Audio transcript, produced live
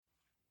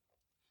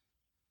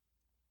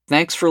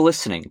Thanks for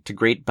listening to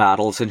Great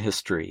Battles in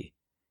History.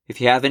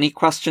 If you have any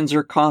questions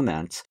or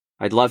comments,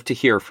 I'd love to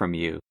hear from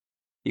you.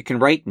 You can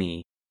write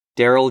me,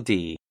 Daryl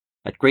D.,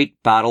 at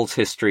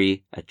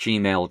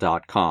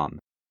greatbattleshistory@gmail.com.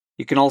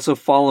 You can also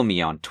follow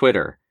me on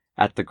Twitter,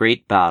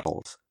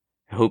 @TheGreatBattles.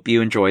 I hope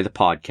you enjoy the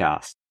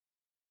podcast.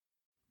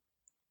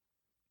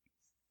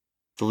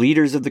 The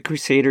leaders of the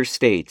Crusader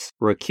states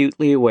were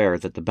acutely aware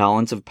that the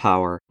balance of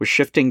power was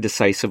shifting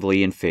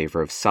decisively in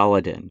favor of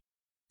Saladin.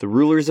 The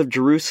rulers of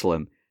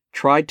Jerusalem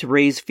tried to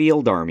raise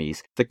field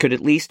armies that could at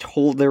least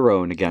hold their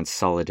own against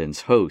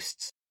Saladin's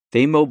hosts.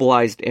 They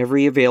mobilized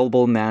every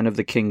available man of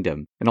the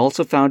kingdom and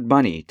also found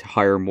money to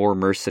hire more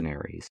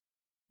mercenaries.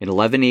 In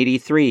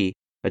 1183,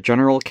 a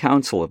general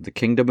council of the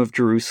Kingdom of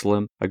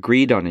Jerusalem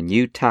agreed on a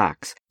new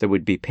tax that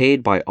would be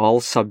paid by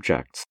all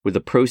subjects, with the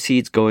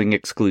proceeds going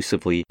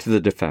exclusively to the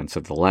defense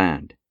of the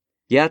land.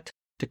 Yet,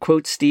 to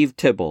quote Steve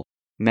Tibble,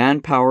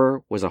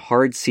 manpower was a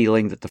hard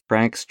ceiling that the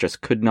Franks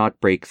just could not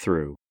break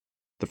through.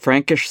 The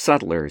Frankish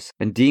settlers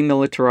and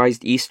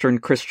demilitarized Eastern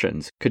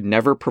Christians could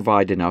never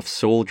provide enough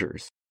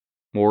soldiers.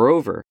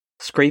 Moreover,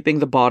 scraping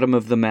the bottom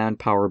of the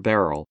manpower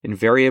barrel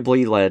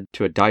invariably led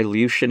to a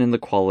dilution in the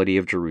quality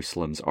of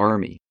Jerusalem's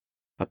army.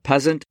 A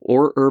peasant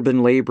or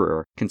urban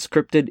laborer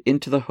conscripted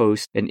into the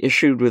host and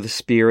issued with a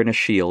spear and a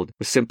shield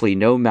was simply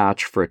no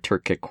match for a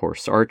Turkic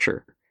horse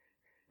archer.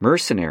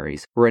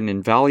 Mercenaries were an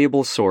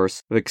invaluable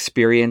source of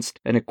experienced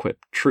and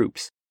equipped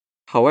troops.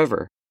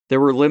 However, there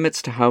were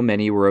limits to how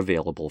many were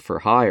available for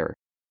hire.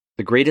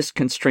 The greatest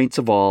constraints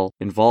of all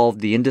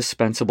involved the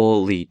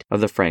indispensable elite of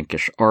the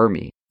Frankish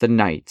army, the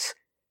knights.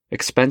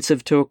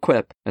 Expensive to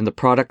equip and the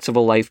products of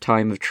a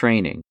lifetime of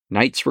training,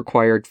 knights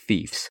required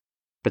fiefs,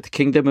 but the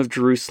Kingdom of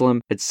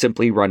Jerusalem had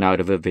simply run out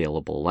of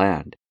available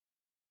land.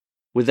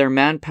 With their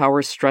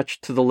manpower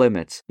stretched to the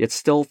limits, yet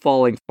still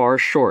falling far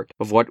short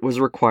of what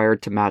was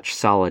required to match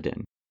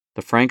Saladin,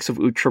 the Franks of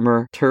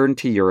Outremer turned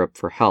to Europe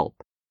for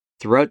help.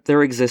 Throughout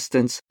their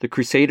existence, the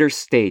Crusader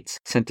states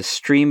sent a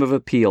stream of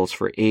appeals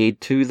for aid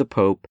to the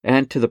Pope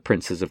and to the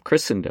princes of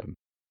Christendom.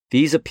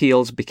 These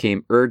appeals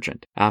became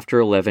urgent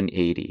after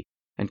 1180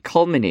 and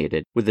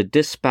culminated with the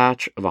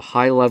dispatch of a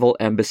high-level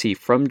embassy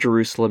from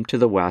Jerusalem to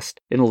the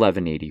west in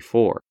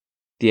 1184.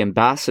 The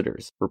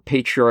ambassadors were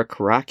Patriarch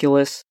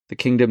Heraclius, the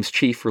kingdom's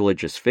chief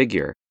religious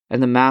figure,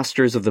 and the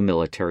masters of the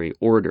military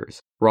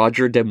orders,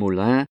 Roger de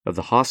Moulins of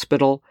the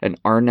hospital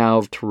and Arnau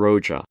of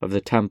Toroja of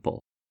the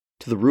temple.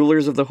 To the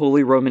rulers of the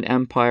Holy Roman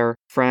Empire,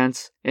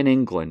 France, and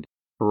England,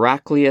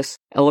 Heraclius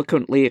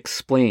eloquently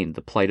explained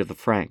the plight of the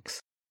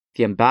Franks.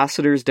 The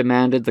ambassadors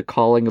demanded the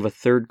calling of a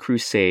third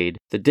crusade,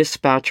 the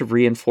dispatch of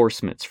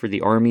reinforcements for the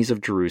armies of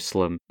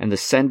Jerusalem, and the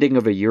sending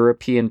of a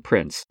European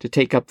prince to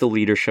take up the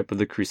leadership of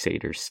the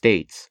Crusader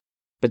states.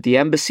 But the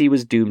embassy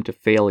was doomed to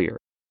failure.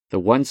 The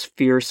once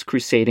fierce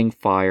crusading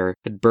fire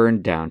had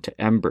burned down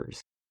to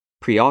embers.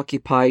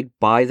 Preoccupied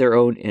by their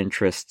own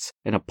interests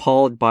and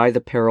appalled by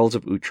the perils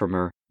of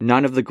Outremer,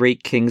 none of the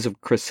great kings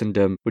of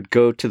Christendom would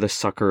go to the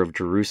succor of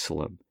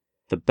Jerusalem.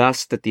 The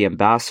best that the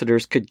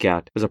ambassadors could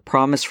get was a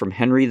promise from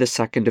Henry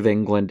II of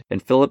England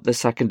and Philip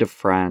II of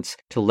France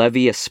to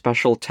levy a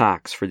special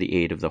tax for the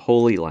aid of the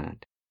Holy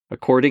Land.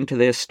 According to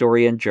the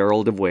historian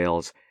Gerald of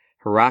Wales,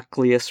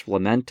 Heraclius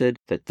lamented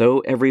that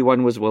though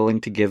everyone was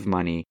willing to give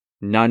money,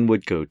 none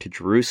would go to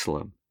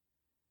Jerusalem.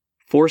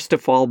 Forced to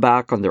fall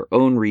back on their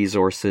own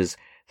resources,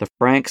 the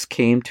Franks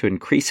came to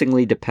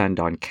increasingly depend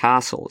on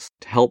castles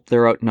to help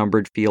their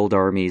outnumbered field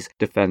armies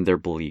defend their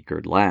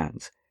beleaguered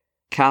lands.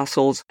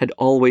 Castles had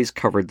always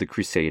covered the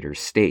Crusader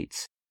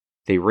states.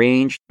 They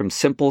ranged from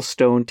simple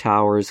stone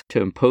towers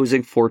to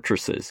imposing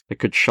fortresses that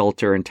could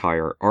shelter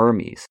entire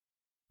armies.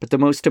 But the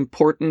most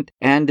important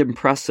and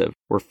impressive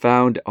were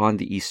found on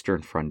the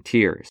eastern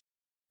frontiers.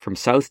 From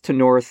south to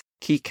north,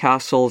 key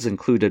castles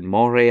included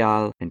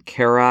Montreal and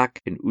Carac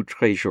in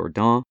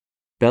Outre-Jourdain,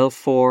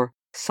 Belfort,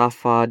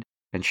 Safad,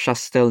 and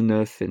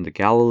Chastelneuf in the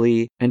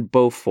Galilee, and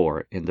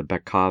Beaufort in the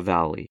Bekaa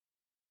Valley.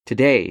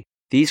 Today,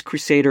 these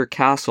Crusader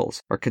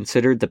castles are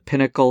considered the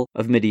pinnacle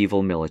of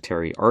medieval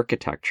military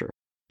architecture.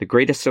 The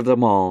greatest of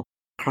them all,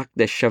 Crac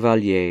des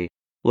Chevaliers,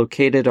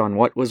 located on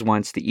what was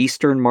once the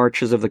eastern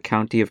marches of the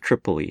county of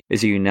Tripoli,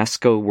 is a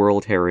UNESCO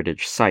World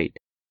Heritage Site.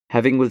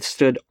 Having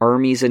withstood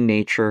armies and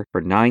nature for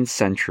 9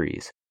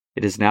 centuries,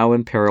 it is now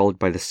imperiled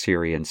by the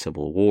Syrian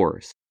civil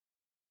wars.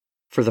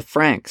 For the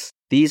Franks,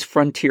 these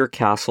frontier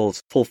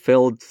castles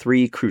fulfilled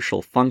 3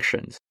 crucial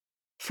functions.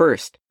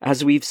 First,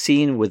 as we've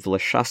seen with Le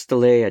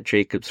Chastelet at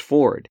Jacob's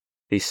Ford,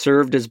 they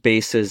served as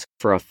bases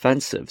for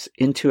offensives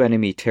into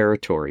enemy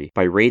territory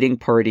by raiding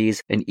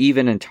parties and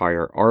even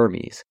entire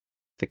armies.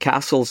 The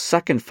castle's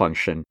second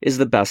function is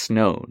the best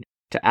known,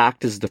 to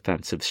act as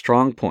defensive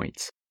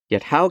strongpoints.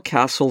 Yet how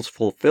castles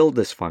fulfilled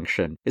this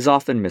function is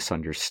often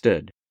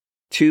misunderstood.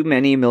 Too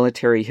many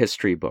military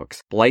history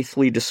books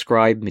blithely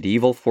describe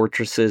medieval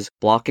fortresses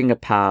blocking a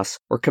pass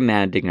or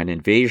commanding an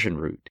invasion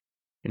route.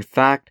 In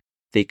fact,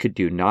 they could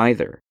do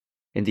neither.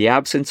 In the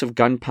absence of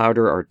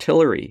gunpowder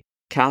artillery,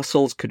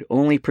 castles could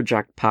only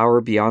project power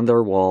beyond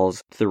their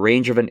walls to the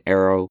range of an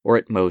arrow or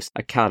at most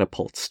a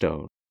catapult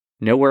stone.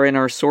 Nowhere in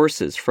our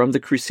sources from the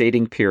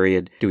crusading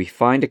period do we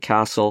find a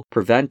castle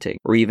preventing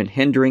or even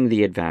hindering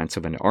the advance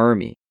of an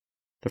army.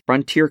 The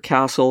frontier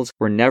castles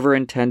were never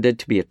intended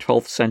to be a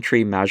 12th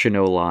century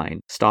Maginot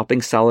Line,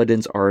 stopping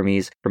Saladin's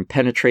armies from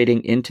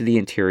penetrating into the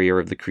interior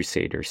of the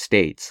Crusader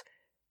states.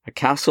 A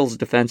castle's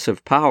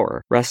defensive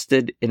power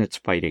rested in its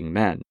fighting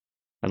men.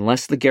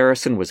 Unless the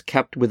garrison was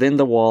kept within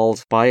the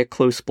walls by a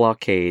close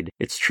blockade,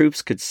 its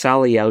troops could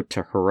sally out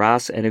to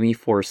harass enemy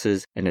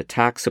forces and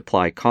attack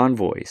supply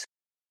convoys.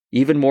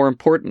 Even more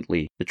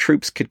importantly, the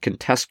troops could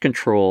contest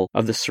control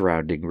of the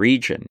surrounding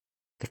region.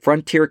 The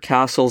frontier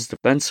castle's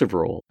defensive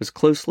role was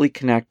closely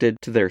connected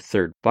to their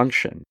third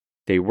function.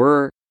 They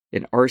were,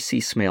 in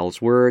R.C.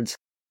 Smale's words,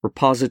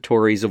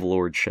 repositories of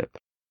lordship.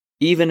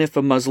 Even if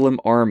a Muslim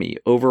army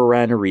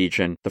overran a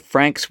region, the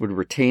Franks would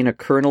retain a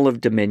kernel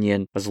of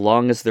dominion as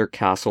long as their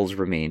castles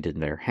remained in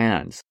their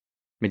hands.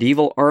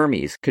 Medieval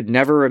armies could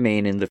never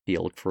remain in the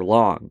field for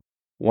long.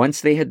 Once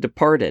they had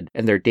departed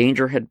and their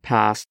danger had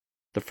passed,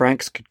 the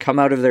Franks could come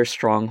out of their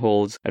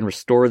strongholds and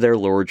restore their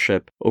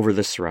lordship over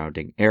the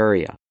surrounding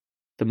area.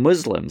 The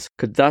Muslims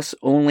could thus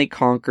only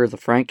conquer the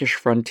Frankish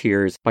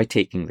frontiers by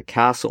taking the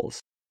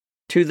castles.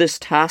 To this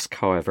task,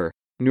 however,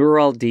 Nur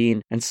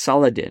al-Din and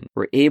Saladin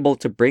were able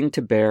to bring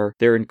to bear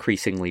their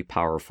increasingly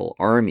powerful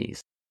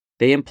armies.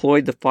 They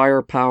employed the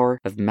firepower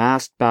of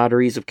massed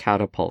batteries of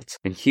catapults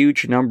and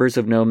huge numbers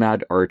of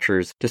nomad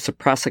archers to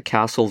suppress a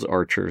castle's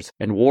archers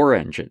and war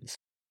engines.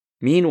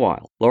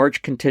 Meanwhile,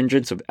 large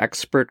contingents of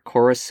expert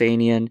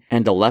Khorasanian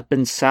and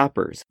Aleppan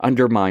sappers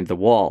undermined the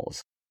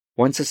walls.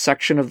 Once a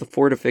section of the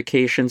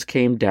fortifications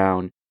came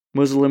down,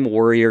 Muslim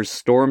warriors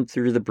stormed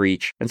through the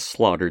breach and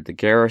slaughtered the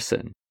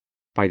garrison.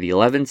 By the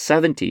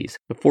 1170s,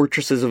 the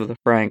fortresses of the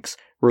Franks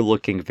were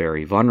looking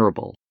very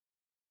vulnerable.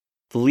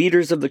 The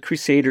leaders of the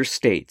Crusader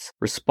states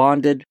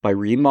responded by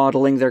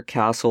remodeling their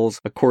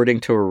castles according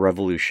to a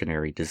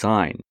revolutionary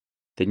design.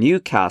 The new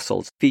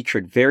castles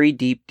featured very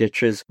deep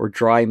ditches or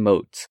dry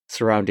moats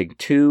surrounding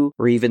 2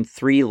 or even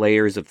 3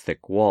 layers of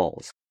thick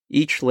walls.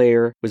 Each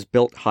layer was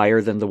built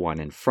higher than the one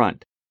in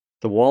front.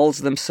 The walls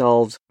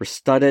themselves were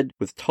studded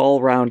with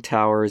tall round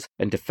towers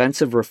and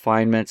defensive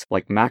refinements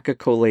like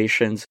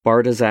machicolations,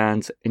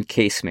 bartizans, and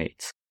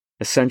casemates,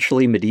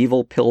 essentially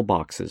medieval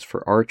pillboxes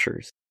for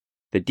archers.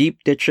 The deep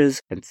ditches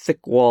and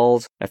thick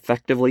walls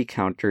effectively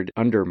countered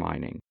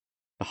undermining.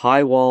 The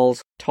high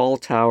walls, tall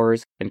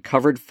towers, and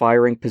covered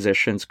firing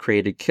positions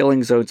created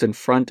killing zones in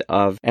front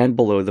of and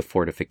below the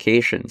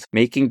fortifications,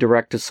 making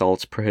direct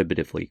assaults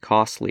prohibitively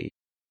costly.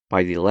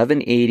 By the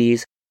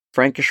 1180s,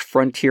 Frankish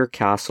frontier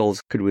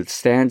castles could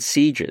withstand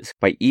sieges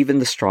by even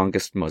the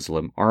strongest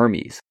Muslim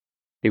armies.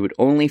 They would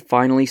only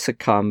finally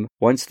succumb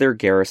once their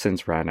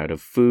garrisons ran out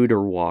of food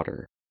or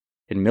water.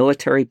 In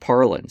military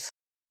parlance,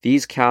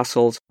 these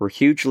castles were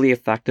hugely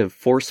effective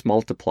force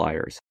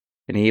multipliers,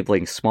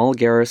 enabling small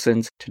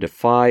garrisons to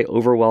defy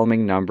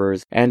overwhelming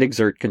numbers and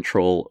exert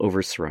control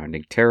over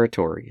surrounding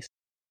territories.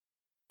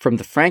 From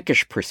the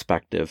Frankish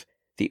perspective,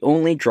 the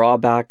only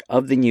drawback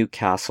of the new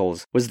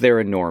castles was their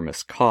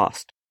enormous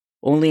cost.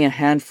 Only a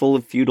handful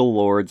of feudal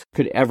lords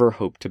could ever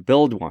hope to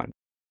build one.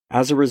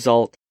 As a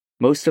result,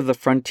 most of the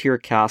frontier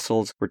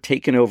castles were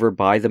taken over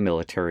by the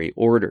military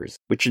orders,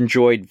 which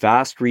enjoyed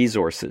vast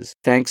resources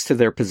thanks to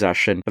their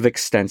possession of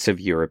extensive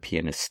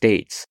European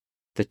estates.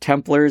 The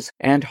Templars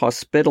and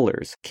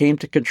Hospitallers came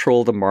to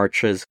control the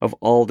marches of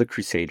all the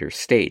Crusader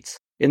states,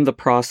 in the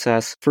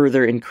process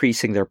further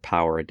increasing their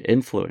power and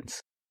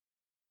influence.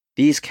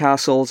 These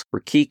castles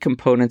were key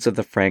components of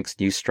the Franks'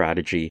 new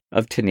strategy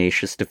of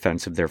tenacious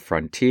defense of their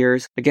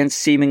frontiers against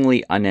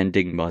seemingly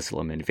unending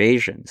Muslim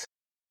invasions.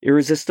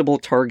 Irresistible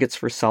targets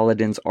for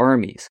Saladin's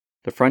armies,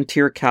 the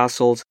frontier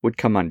castles would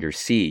come under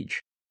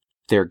siege.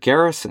 Their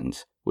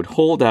garrisons would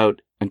hold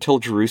out until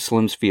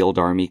Jerusalem's field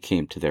army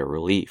came to their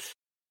relief.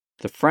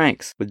 The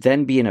Franks would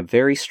then be in a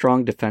very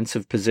strong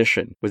defensive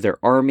position with their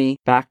army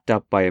backed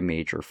up by a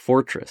major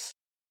fortress.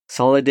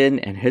 Saladin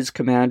and his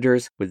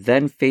commanders would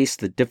then face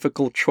the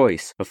difficult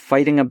choice of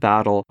fighting a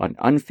battle on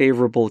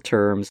unfavorable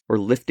terms or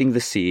lifting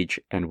the siege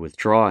and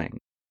withdrawing.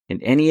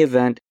 In any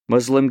event,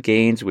 Muslim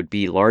gains would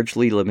be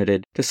largely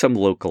limited to some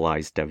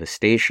localized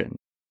devastation.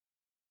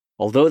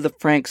 Although the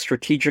Franks'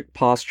 strategic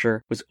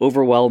posture was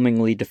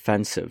overwhelmingly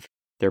defensive,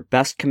 their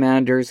best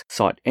commanders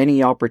sought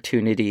any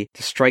opportunity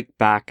to strike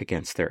back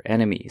against their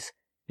enemies.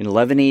 In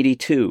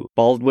 1182,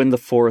 Baldwin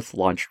IV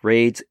launched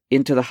raids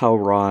into the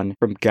Hauran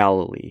from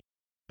Galilee.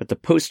 But the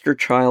poster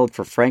child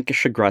for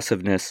Frankish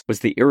aggressiveness was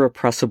the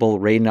irrepressible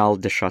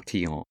Raynald de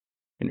Chatillon.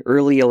 In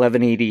early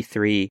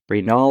 1183,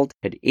 Raynald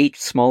had 8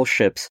 small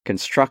ships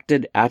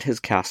constructed at his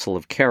castle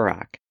of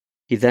Kerak.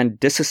 He then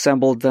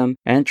disassembled them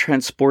and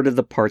transported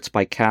the parts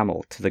by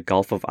camel to the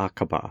Gulf of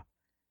Aqaba.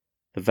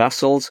 The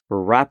vessels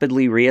were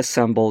rapidly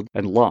reassembled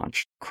and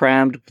launched,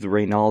 crammed with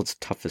Raynald's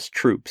toughest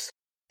troops.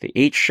 The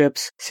 8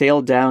 ships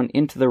sailed down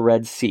into the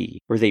Red Sea,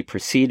 where they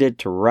proceeded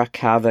to wreak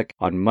havoc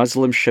on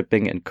Muslim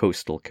shipping and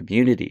coastal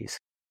communities.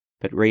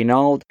 But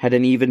Raynald had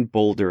an even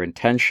bolder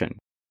intention.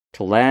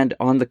 to land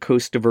on the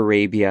coast of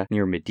Arabia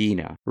near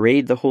Medina,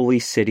 raid the holy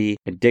city,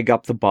 and dig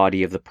up the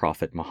body of the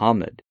Prophet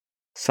Muhammad.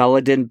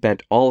 Saladin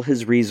bent all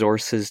his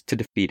resources to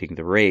defeating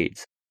the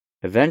raids.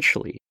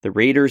 Eventually, the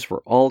raiders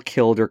were all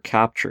killed or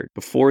captured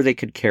before they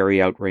could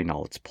carry out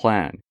Reynald's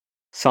plan.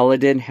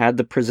 Saladin had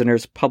the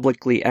prisoners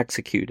publicly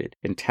executed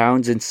in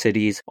towns and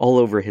cities all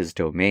over his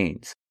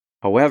domains.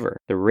 However,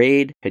 the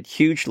raid had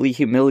hugely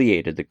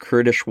humiliated the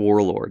Kurdish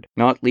warlord,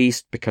 not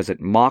least because it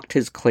mocked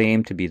his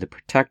claim to be the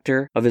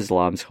protector of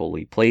Islam's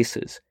holy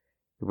places.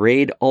 The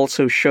raid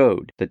also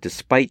showed that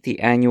despite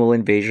the annual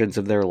invasions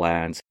of their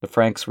lands, the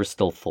Franks were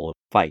still full of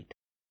fight.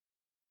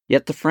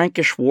 Yet the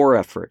Frankish war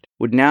effort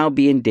would now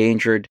be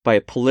endangered by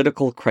a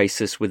political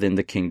crisis within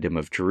the Kingdom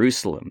of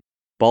Jerusalem.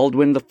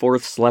 Baldwin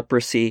IV's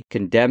leprosy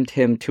condemned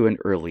him to an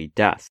early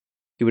death.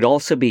 He would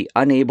also be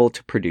unable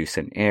to produce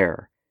an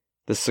heir.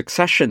 The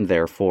succession,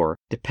 therefore,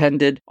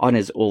 depended on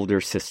his older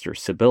sister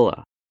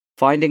Sibylla.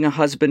 Finding a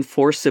husband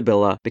for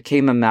Sibylla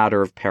became a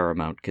matter of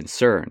paramount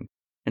concern,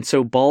 and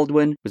so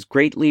Baldwin was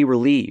greatly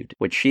relieved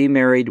when she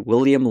married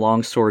William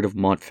Longsword of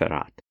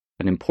Montferrat,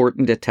 an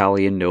important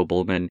Italian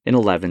nobleman, in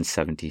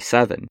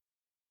 1177.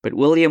 But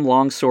William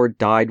Longsword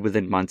died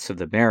within months of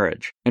the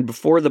marriage, and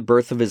before the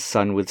birth of his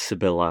son with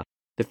Sibylla,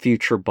 the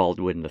future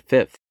Baldwin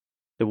V.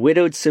 The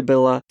widowed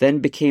Sibylla then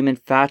became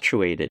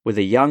infatuated with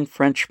a young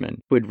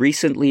Frenchman who had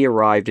recently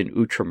arrived in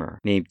Outremer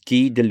named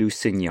Guy de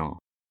Lusignan.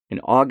 In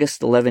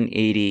August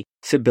 1180,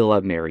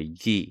 Sibylla married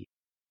Guy.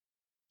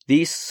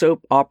 These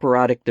soap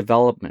operatic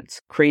developments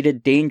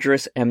created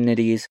dangerous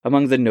enmities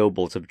among the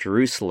nobles of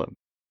Jerusalem.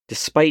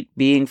 Despite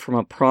being from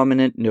a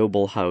prominent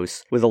noble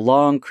house with a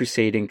long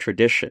crusading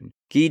tradition,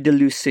 Guy de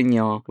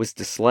Lusignan was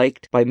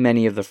disliked by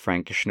many of the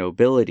Frankish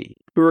nobility,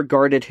 who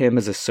regarded him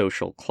as a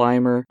social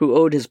climber who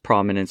owed his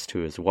prominence to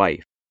his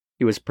wife.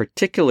 He was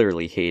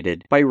particularly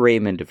hated by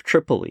Raymond of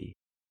Tripoli,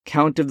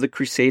 Count of the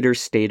Crusader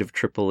state of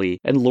Tripoli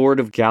and Lord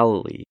of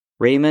Galilee.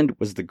 Raymond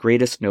was the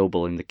greatest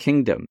noble in the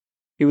kingdom.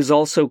 He was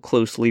also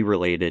closely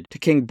related to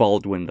King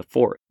Baldwin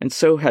IV, and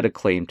so had a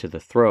claim to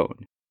the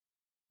throne.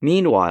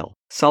 Meanwhile,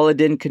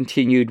 Saladin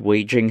continued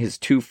waging his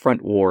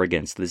two-front war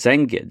against the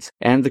Zengids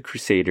and the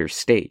Crusader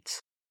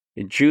states.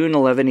 In June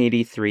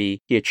 1183,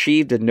 he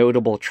achieved a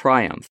notable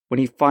triumph when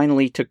he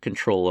finally took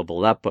control of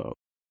Aleppo.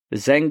 The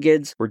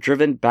Zengids were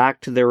driven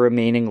back to their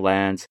remaining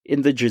lands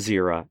in the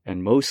Jazira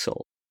and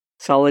Mosul.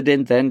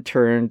 Saladin then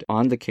turned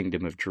on the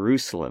Kingdom of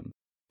Jerusalem.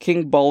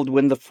 King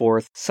Baldwin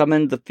IV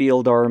summoned the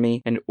field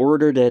army and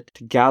ordered it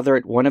to gather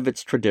at one of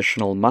its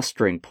traditional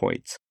mustering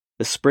points,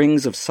 the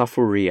springs of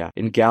Safuria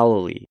in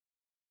Galilee.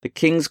 The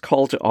king's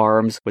call to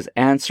arms was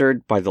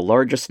answered by the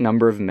largest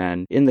number of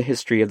men in the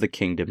history of the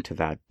kingdom to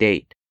that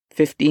date,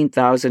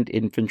 15,000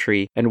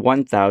 infantry and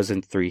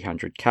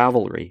 1,300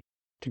 cavalry.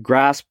 To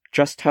grasp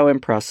just how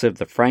impressive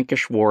the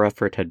Frankish war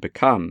effort had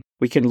become,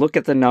 we can look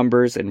at the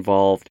numbers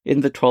involved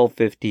in the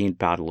 1215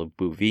 Battle of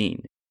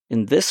Bouvines.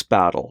 In this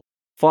battle,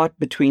 fought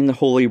between the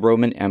Holy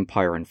Roman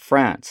Empire and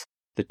France,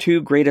 the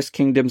two greatest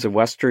kingdoms of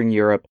Western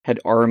Europe had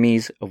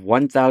armies of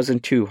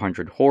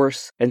 1,200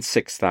 horse and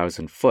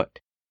 6,000 foot.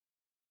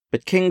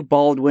 But King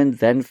Baldwin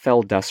then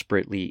fell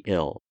desperately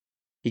ill.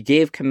 He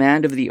gave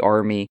command of the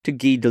army to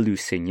Guy de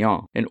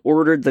Lusignan and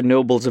ordered the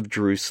nobles of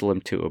Jerusalem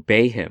to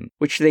obey him,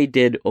 which they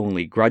did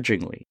only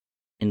grudgingly.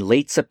 In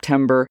late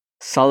September,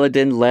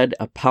 Saladin led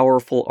a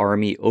powerful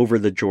army over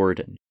the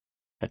Jordan.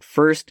 At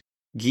first,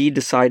 Guy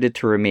decided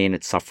to remain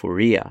at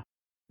Safuria.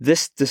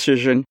 This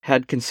decision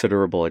had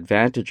considerable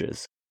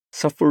advantages.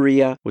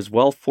 Safuria was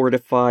well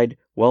fortified,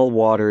 well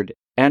watered,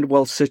 and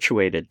well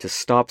situated to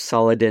stop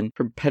Saladin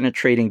from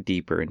penetrating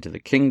deeper into the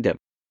kingdom.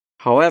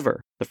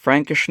 However, the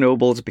Frankish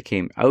nobles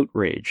became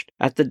outraged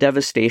at the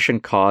devastation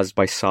caused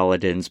by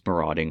Saladin's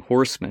marauding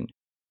horsemen.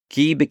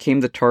 Guy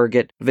became the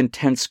target of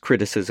intense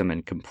criticism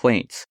and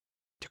complaints.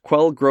 To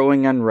quell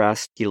growing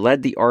unrest, he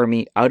led the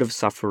army out of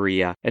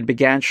Safuria and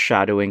began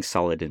shadowing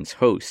Saladin's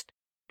host.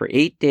 For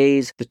 8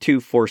 days, the two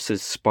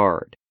forces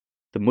sparred.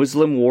 The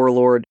Muslim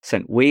warlord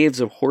sent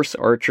waves of horse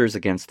archers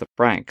against the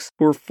Franks,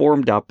 who were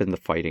formed up in the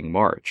fighting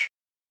march.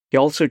 He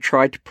also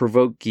tried to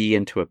provoke Guy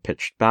into a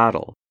pitched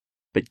battle,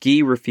 but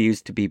Guy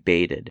refused to be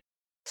baited.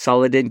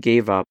 Saladin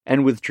gave up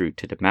and withdrew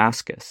to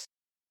Damascus.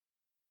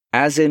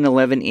 As in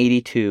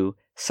 1182,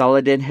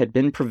 Saladin had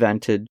been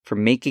prevented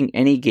from making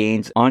any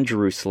gains on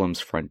Jerusalem's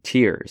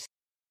frontiers.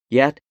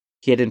 Yet,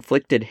 he had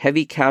inflicted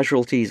heavy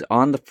casualties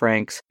on the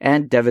Franks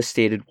and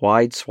devastated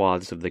wide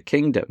swaths of the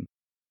kingdom.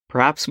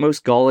 Perhaps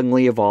most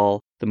gallingly of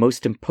all, the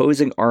most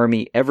imposing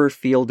army ever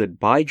fielded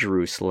by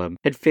Jerusalem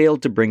had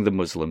failed to bring the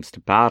Muslims to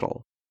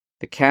battle.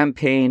 The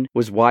campaign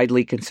was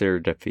widely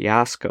considered a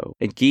fiasco,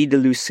 and Guy de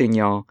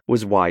Lusignan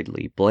was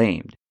widely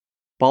blamed.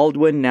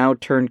 Baldwin now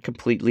turned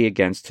completely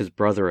against his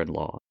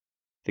brother-in-law.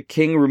 The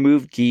king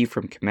removed Guy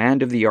from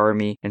command of the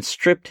army and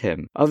stripped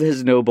him of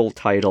his noble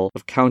title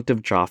of Count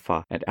of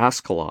Jaffa at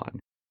Ascalon.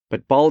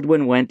 But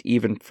Baldwin went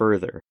even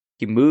further.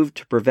 He moved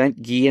to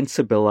prevent Guy and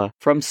Sibylla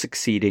from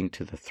succeeding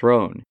to the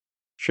throne.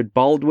 Should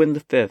Baldwin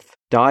V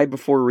die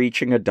before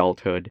reaching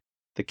adulthood,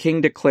 the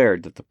king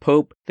declared that the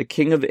Pope, the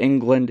King of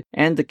England,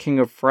 and the King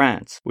of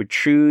France would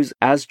choose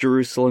as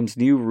Jerusalem's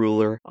new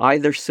ruler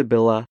either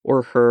Sibylla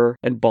or her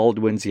and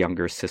Baldwin's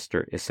younger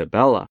sister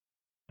Isabella.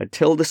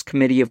 Until this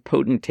committee of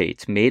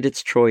potentates made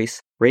its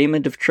choice,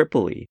 Raymond of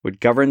Tripoli would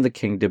govern the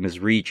kingdom as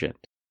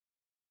regent.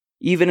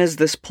 Even as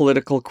this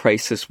political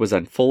crisis was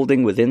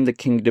unfolding within the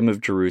Kingdom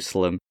of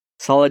Jerusalem,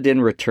 Saladin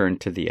returned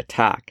to the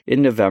attack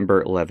in November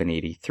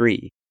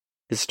 1183.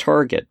 His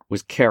target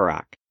was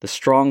Kerak, the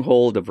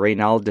stronghold of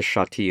Reynald de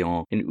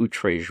Châtillon in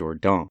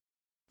Outre-Jourdain.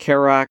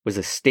 Kerak was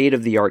a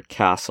state-of-the-art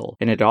castle,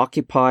 and it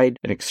occupied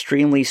an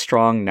extremely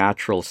strong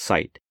natural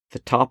site, the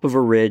top of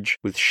a ridge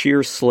with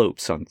sheer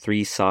slopes on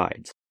 3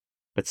 sides.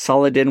 But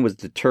Saladin was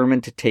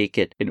determined to take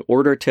it in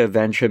order to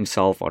avenge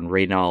himself on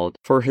Reynald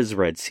for his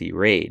Red Sea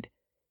raid.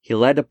 He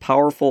led a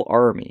powerful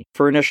army,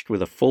 furnished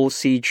with a full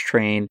siege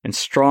train and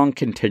strong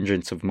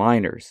contingents of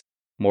miners.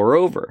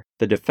 Moreover,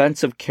 the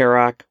defense of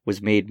Kerak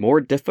was made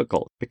more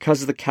difficult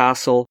because the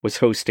castle was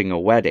hosting a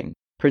wedding.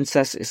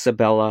 Princess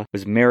Isabella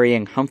was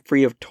marrying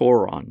Humphrey of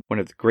Toron, one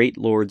of the great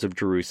lords of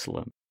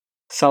Jerusalem.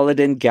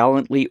 Saladin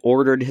gallantly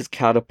ordered his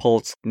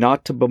catapults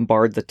not to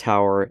bombard the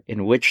tower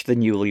in which the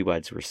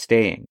newlyweds were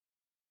staying.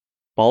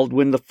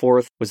 Baldwin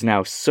IV was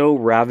now so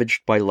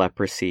ravaged by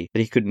leprosy that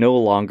he could no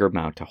longer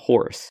mount a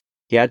horse.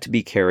 He had to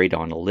be carried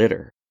on a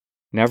litter.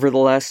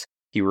 Nevertheless,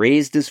 he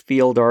raised his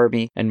field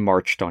army and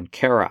marched on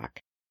Kerak.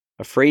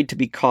 Afraid to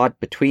be caught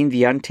between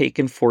the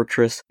untaken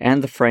fortress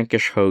and the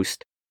Frankish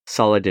host,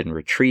 Saladin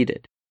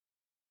retreated.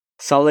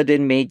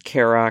 Saladin made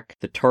Kerak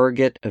the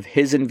target of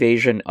his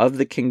invasion of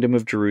the Kingdom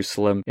of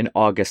Jerusalem in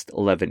August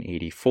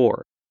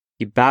 1184.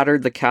 He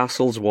battered the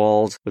castle's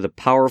walls with a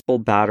powerful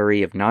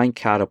battery of 9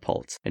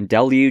 catapults and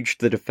deluged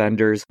the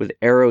defenders with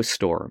arrow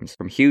storms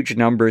from huge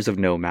numbers of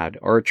nomad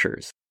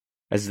archers.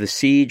 As the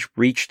siege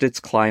reached its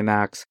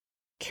climax,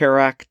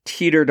 Kerak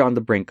teetered on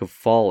the brink of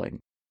falling.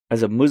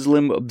 As a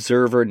Muslim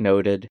observer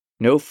noted,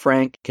 no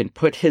Frank can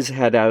put his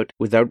head out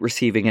without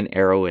receiving an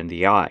arrow in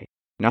the eye.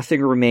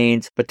 Nothing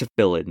remains but to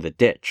fill in the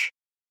ditch.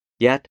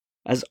 Yet,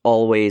 as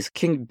always,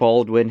 King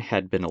Baldwin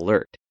had been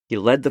alert. He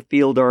led the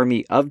field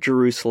army of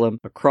Jerusalem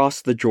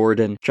across the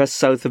Jordan just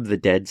south of the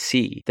Dead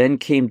Sea, then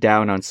came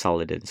down on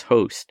Saladin's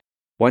host.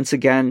 Once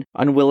again,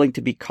 unwilling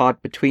to be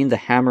caught between the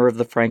hammer of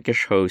the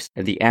Frankish host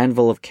and the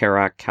anvil of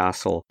Kerak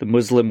Castle, the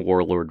Muslim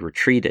warlord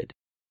retreated.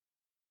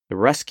 The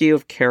rescue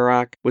of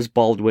Kerak was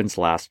Baldwin's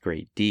last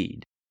great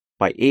deed.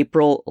 By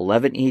April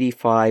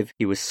 1185,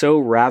 he was so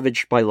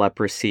ravaged by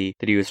leprosy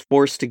that he was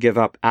forced to give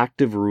up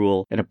active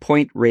rule and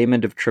appoint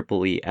Raymond of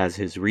Tripoli as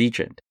his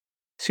regent.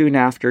 Soon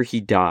after,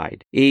 he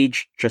died,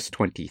 aged just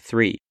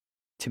 23.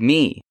 To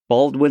me,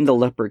 Baldwin the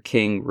Leper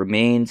King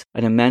remains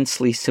an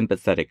immensely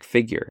sympathetic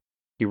figure.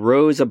 He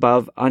rose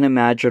above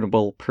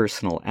unimaginable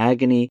personal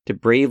agony to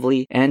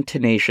bravely and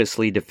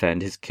tenaciously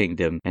defend his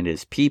kingdom and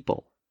his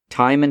people.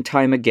 Time and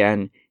time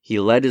again, he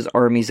led his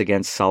armies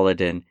against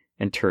Saladin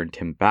and turned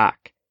him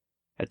back.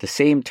 At the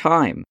same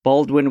time,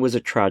 Baldwin was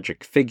a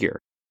tragic figure,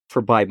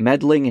 for by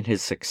meddling in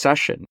his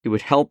succession, he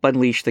would help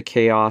unleash the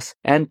chaos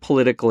and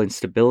political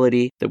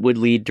instability that would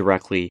lead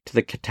directly to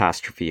the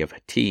catastrophe of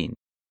Hattin.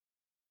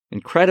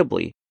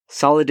 Incredibly,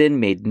 Saladin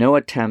made no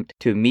attempt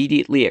to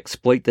immediately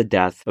exploit the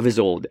death of his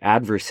old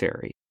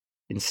adversary.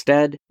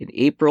 Instead, in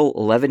April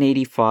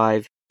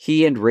 1185,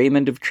 he and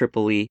Raymond of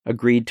Tripoli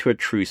agreed to a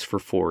truce for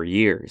 4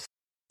 years.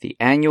 The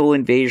annual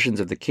invasions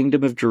of the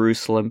Kingdom of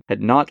Jerusalem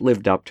had not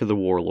lived up to the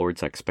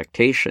warlord's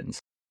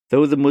expectations.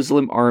 Though the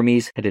Muslim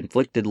armies had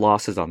inflicted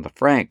losses on the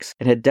Franks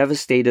and had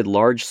devastated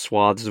large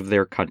swaths of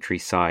their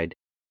countryside,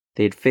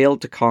 they had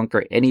failed to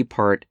conquer any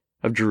part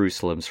of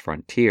Jerusalem's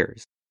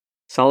frontiers.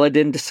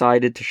 Saladin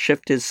decided to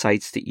shift his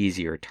sights to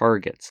easier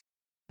targets.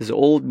 His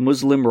old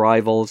Muslim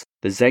rivals,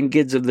 the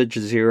Zengids of the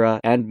Jazira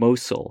and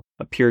Mosul,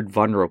 appeared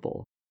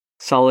vulnerable.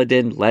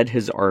 Saladin led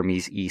his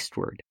armies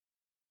eastward.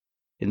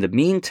 In the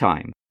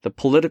meantime, the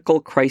political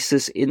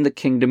crisis in the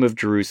Kingdom of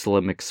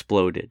Jerusalem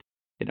exploded.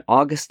 In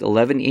August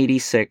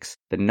 1186,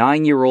 the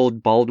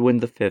 9-year-old Baldwin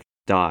V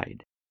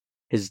died.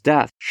 His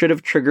death should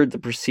have triggered the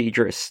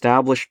procedure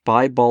established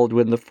by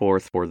Baldwin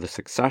IV for the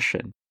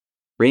succession.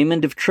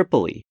 Raymond of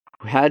Tripoli,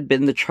 who had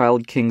been the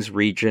child king's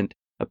regent,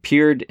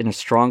 appeared in a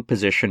strong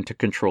position to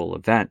control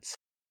events.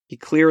 He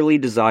clearly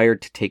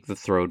desired to take the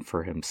throne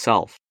for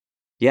himself.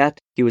 Yet,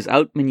 he was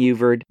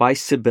outmaneuvered by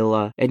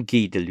Sibylla and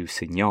Guy de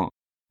Lusignan.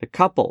 The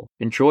couple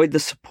enjoyed the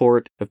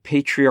support of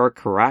Patriarch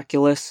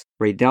Caraculus,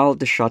 Reynald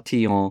de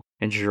Châtillon,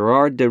 and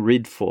Gerard de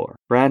Ridefort,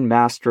 Grand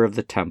Master of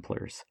the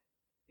Templars.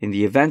 In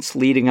the events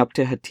leading up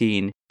to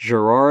Hattin,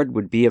 Gerard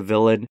would be a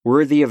villain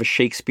worthy of a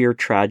Shakespeare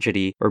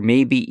tragedy or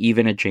maybe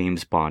even a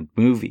James Bond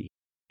movie.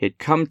 He had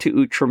come to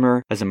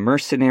Outremer as a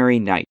mercenary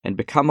knight and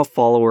become a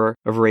follower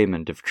of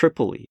Raymond of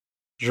Tripoli.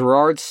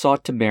 Gerard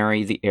sought to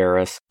marry the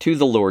heiress to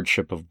the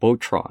lordship of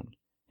Boutron.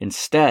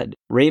 Instead,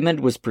 Raymond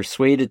was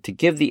persuaded to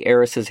give the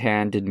heiress's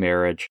hand in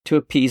marriage to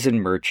a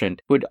Pisan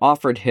merchant who had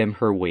offered him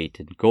her weight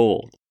in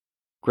gold.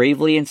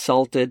 Gravely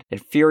insulted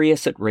and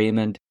furious at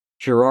Raymond,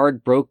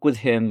 Gerard broke with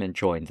him and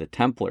joined the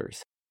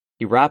Templars.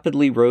 he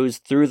rapidly rose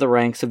through the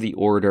ranks of the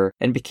order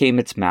and became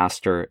its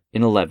master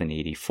in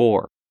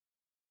 1184.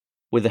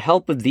 With the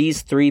help of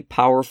these three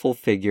powerful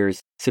figures,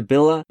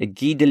 Sibylla and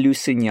Guy de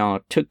Lusignan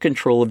took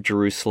control of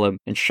Jerusalem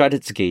and shut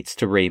its gates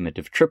to Raymond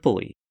of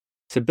Tripoli.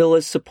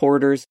 Sibylla's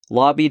supporters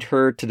lobbied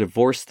her to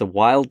divorce the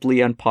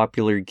wildly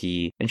unpopular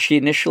Guy, and she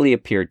initially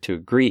appeared to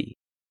agree.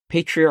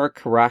 Patriarch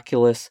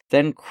Heraclius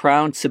then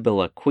crowned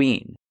Sibylla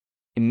queen.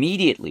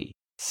 Immediately,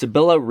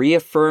 Sibylla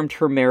reaffirmed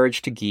her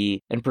marriage to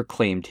Guy and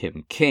proclaimed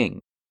him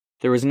king.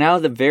 There was now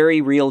the very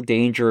real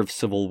danger of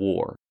civil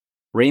war.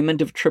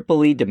 Raymond of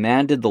Tripoli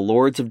demanded the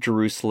lords of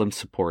Jerusalem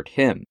support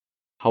him.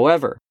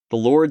 However, the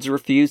lords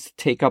refused to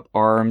take up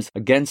arms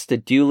against a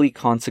duly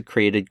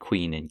consecrated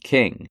queen and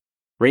king.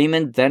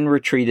 Raymond then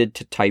retreated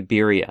to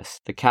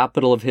Tiberias, the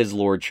capital of his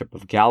lordship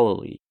of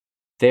Galilee.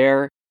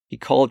 There, he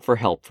called for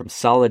help from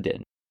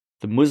Saladin.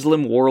 The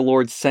Muslim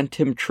warlords sent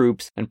him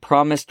troops and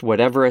promised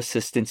whatever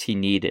assistance he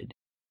needed.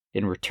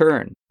 In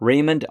return,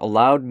 Raymond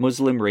allowed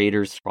Muslim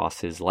raiders to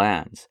cross his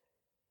lands.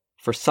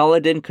 For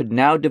Saladin could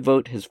now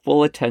devote his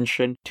full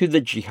attention to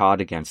the jihad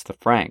against the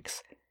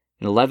Franks.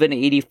 In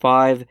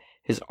 1185,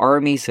 his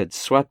armies had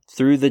swept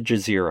through the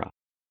Jazira.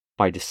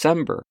 By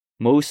December,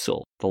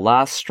 Mosul, the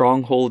last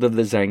stronghold of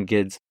the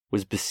Zengids,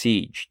 was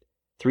besieged.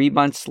 3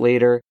 months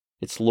later,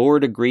 its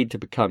lord agreed to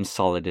become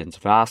Saladin's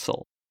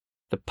vassal.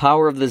 The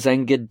power of the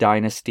Zengid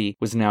dynasty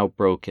was now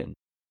broken.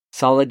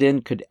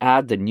 Saladin could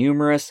add the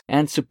numerous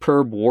and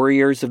superb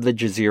warriors of the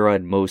Jazira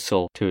and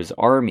Mosul to his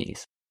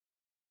armies.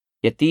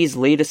 Yet these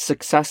latest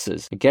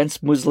successes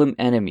against Muslim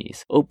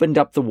enemies opened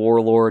up the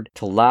warlord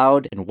to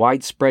loud and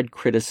widespread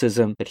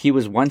criticism that he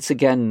was once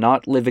again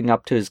not living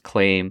up to his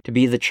claim to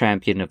be the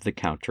champion of the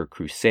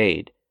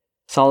counter-crusade.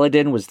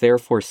 Saladin was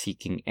therefore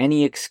seeking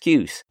any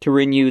excuse to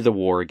renew the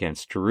war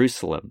against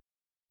Jerusalem.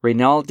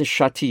 Reynald de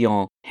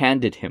Chatillon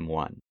handed him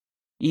one.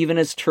 Even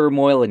as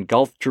turmoil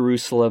engulfed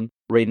Jerusalem,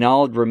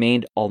 Reynald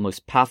remained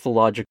almost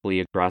pathologically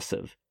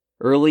aggressive.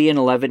 Early in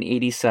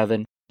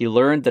 1187, he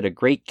learned that a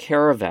great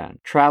caravan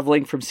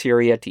traveling from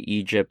Syria to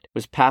Egypt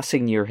was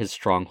passing near his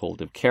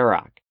stronghold of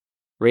Kerak.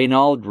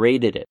 Reynald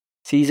raided it,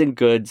 seizing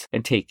goods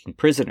and taking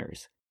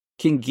prisoners.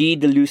 King Guy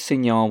de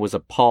Lusignan was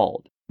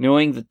appalled,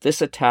 knowing that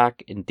this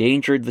attack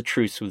endangered the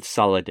truce with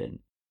Saladin.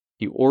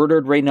 He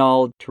ordered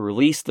Reynald to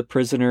release the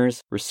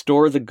prisoners,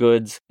 restore the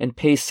goods, and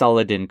pay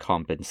Saladin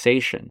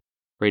compensation.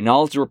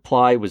 Reynald's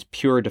reply was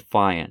pure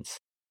defiance.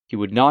 He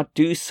would not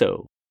do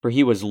so, for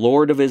he was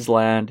lord of his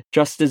land,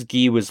 just as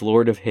Guy was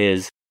lord of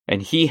his,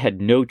 and he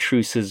had no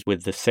truces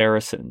with the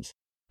Saracens.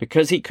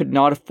 Because he could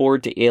not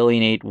afford to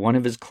alienate one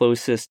of his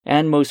closest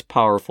and most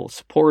powerful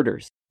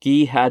supporters,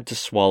 Guy had to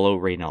swallow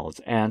Reynald's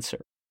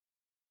answer.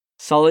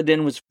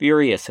 Saladin was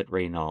furious at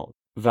Reynald,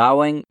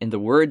 vowing, in the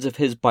words of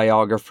his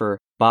biographer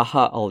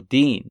Baha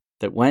al-Din,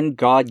 that when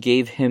God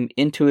gave him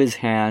into his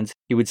hands,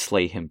 he would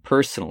slay him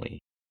personally.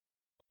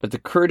 But the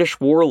Kurdish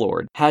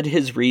warlord had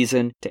his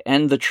reason to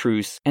end the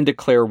truce and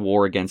declare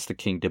war against the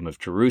Kingdom of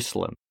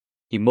Jerusalem.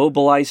 He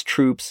mobilized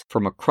troops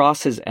from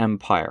across his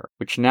empire,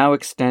 which now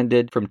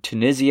extended from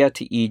Tunisia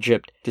to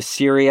Egypt to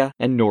Syria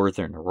and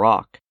northern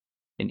Iraq.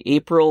 In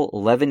April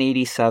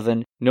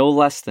 1187, no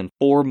less than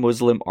 4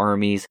 Muslim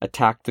armies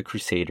attacked the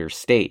Crusader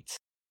states.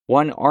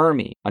 One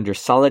army, under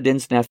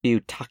Saladin's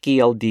nephew Taqi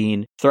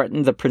al-Din,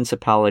 threatened the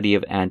Principality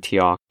of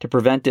Antioch to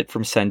prevent it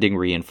from sending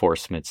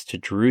reinforcements to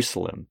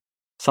Jerusalem.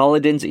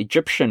 Saladin's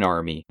Egyptian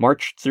army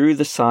marched through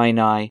the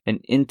Sinai and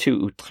into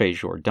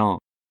Outré-Jourdain.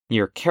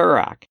 Near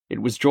Kerak,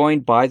 it was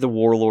joined by the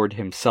warlord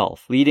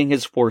himself, leading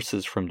his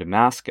forces from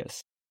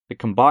Damascus. The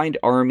combined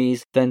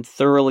armies then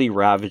thoroughly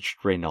ravaged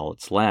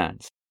Reynald's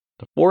lands.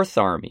 The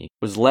 4th army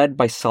was led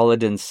by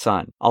Saladin's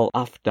son,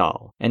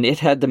 Al-Afdal, and it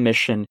had the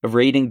mission of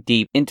raiding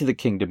deep into the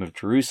Kingdom of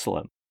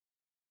Jerusalem.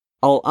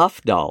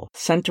 Al-Afdal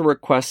sent a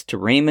request to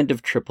Raymond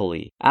of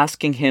Tripoli,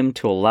 asking him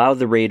to allow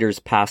the raiders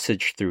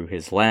passage through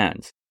his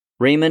lands.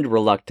 Raymond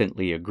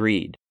reluctantly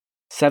agreed.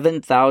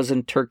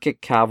 7,000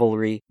 Turkic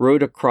cavalry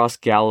rode across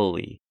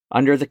Galilee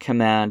under the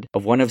command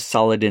of one of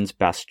Saladin's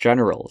best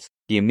generals,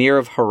 the Emir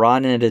of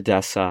Haran and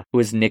Edessa, who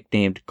was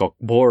nicknamed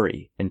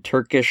Gokbori, in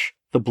Turkish,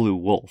 the Blue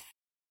Wolf.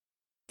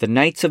 The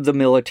knights of the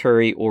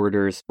military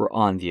orders were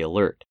on the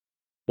alert.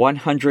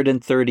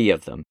 130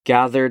 of them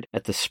gathered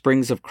at the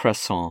springs of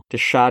Cresson to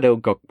shadow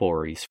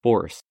Gokbori's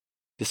force.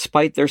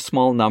 Despite their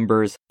small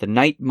numbers, the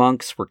knight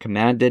monks were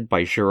commanded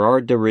by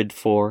Gerard de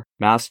Ridefort,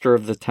 master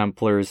of the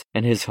Templars,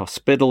 and his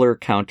hospitaller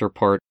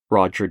counterpart,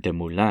 Roger de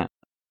Moulins.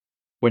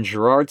 When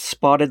Gerard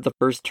spotted the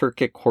first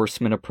Turkic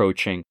horsemen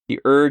approaching, he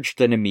urged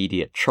an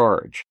immediate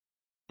charge.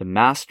 The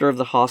master of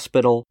the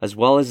hospital, as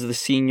well as the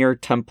senior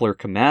Templar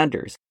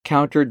commanders,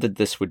 countered that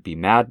this would be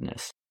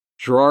madness.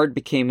 Gerard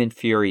became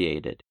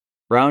infuriated.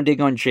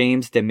 Rounding on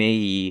James de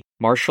Mailly,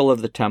 Marshal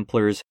of the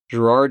Templars,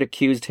 Gerard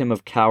accused him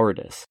of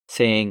cowardice,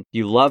 saying,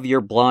 "You love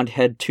your blonde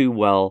head too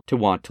well to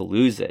want to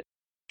lose it."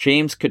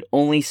 James could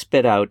only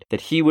spit out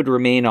that he would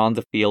remain on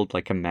the field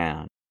like a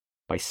man.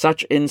 By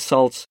such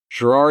insults,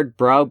 Gerard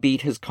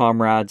browbeat his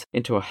comrades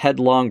into a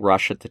headlong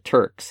rush at the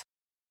Turks.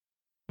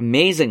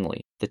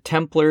 Amazingly, The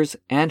Templars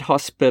and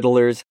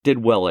Hospitallers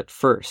did well at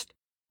first.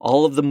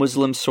 All of the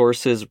Muslim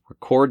sources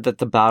record that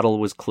the battle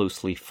was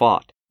closely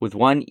fought, with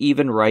one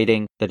even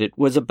writing that it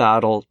was a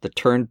battle that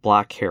turned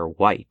black hair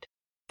white.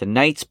 The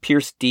knights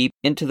pierced deep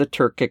into the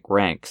Turkic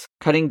ranks,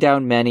 cutting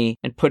down many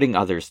and putting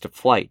others to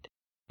flight.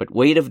 But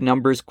weight of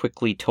numbers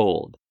quickly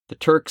told. The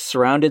Turks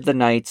surrounded the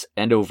knights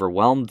and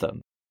overwhelmed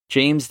them.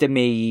 James de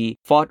Mailly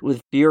fought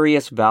with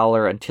furious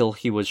valor until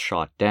he was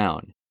shot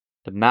down.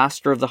 The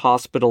master of the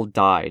hospital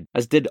died,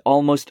 as did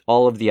almost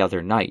all of the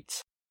other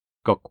knights.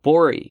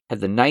 Gokbori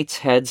had the knights'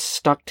 heads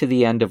stuck to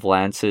the end of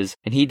lances,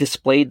 and he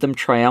displayed them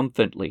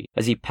triumphantly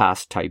as he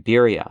passed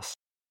Tiberias.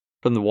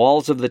 From the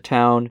walls of the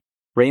town,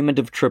 Raymond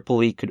of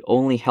Tripoli could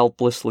only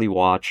helplessly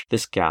watch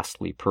this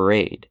ghastly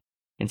parade.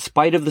 In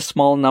spite of the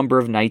small number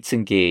of knights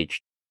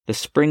engaged, the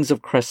Springs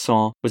of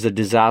Cresson was a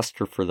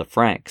disaster for the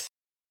Franks.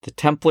 The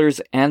Templars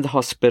and the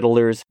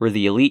Hospitallers were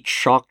the elite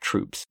shock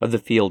troops of the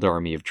field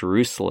army of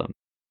Jerusalem.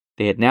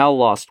 They had now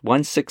lost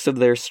 1/6 of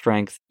their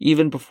strength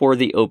even before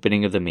the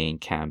opening of the main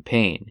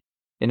campaign.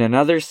 In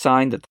another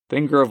sign that the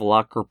finger of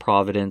luck or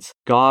providence,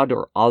 God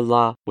or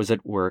Allah, was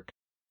at work,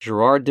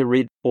 Gerard de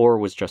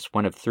Ridefort was just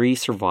one of 3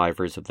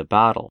 survivors of the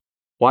battle.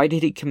 Why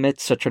did he commit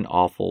such an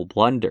awful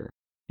blunder?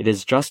 It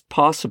is just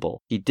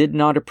possible he did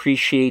not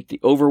appreciate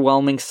the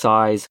overwhelming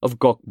size of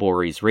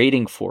Gokbori's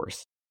raiding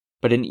force.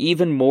 But an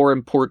even more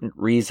important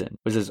reason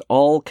was his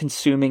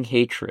all-consuming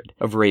hatred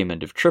of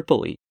Raymond of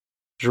Tripoli.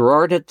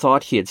 Gerard had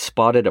thought he had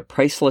spotted a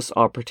priceless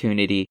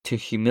opportunity to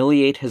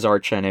humiliate his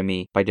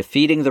archenemy by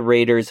defeating the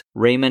raiders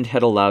Raymond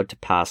had allowed to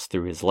pass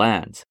through his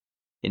lands.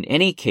 In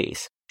any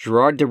case,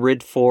 Gerard de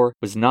Ridefort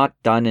was not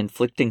done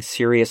inflicting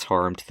serious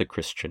harm to the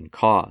Christian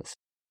cause.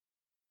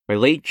 By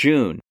late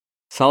June,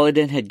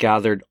 Saladin had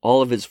gathered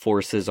all of his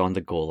forces on the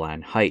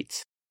Golan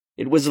Heights.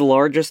 It was the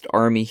largest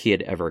army he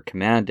had ever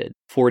commanded,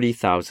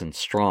 40,000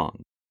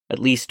 strong. At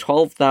least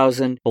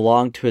 12,000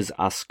 belonged to his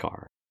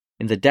askar.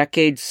 In the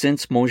decades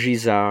since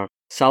Montgisard,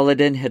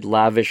 Saladin had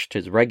lavished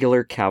his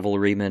regular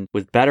cavalrymen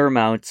with better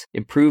mounts,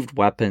 improved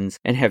weapons,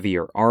 and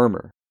heavier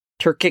armor.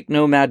 Turkic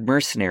nomad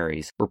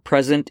mercenaries were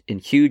present in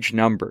huge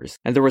numbers,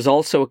 and there was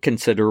also a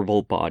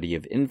considerable body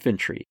of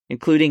infantry,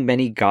 including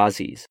many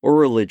Ghazis, or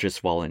religious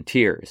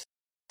volunteers.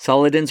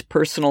 Saladin's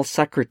personal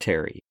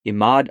secretary,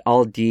 Imad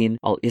al-Din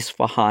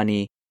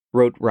al-Isfahani,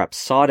 wrote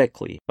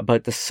rhapsodically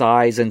about the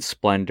size and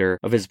splendor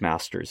of his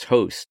master's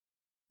host.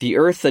 The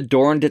earth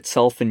adorned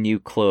itself in new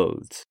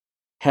clothes.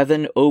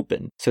 Heaven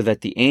opened so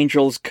that the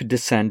angels could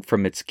descend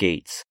from its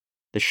gates.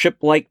 The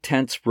ship-like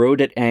tents rode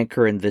at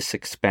anchor in this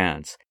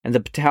expanse, and the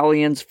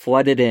battalions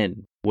flooded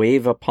in,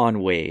 wave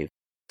upon wave.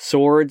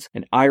 Swords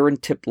and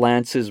iron-tipped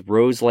lances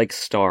rose like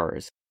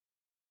stars.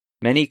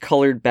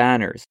 Many-colored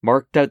banners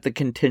marked out the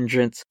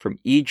contingents from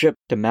Egypt,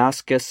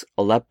 Damascus,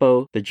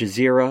 Aleppo, the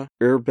Jazeera,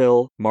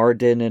 Erbil,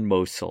 Mardin, and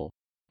Mosul.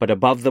 But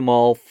above them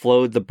all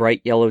flowed the bright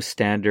yellow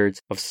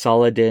standards of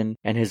Saladin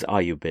and his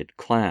Ayyubid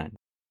clan.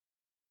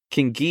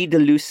 King Guy de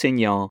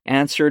Lusignan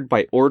answered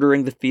by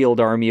ordering the field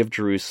army of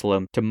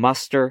Jerusalem to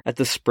muster at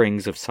the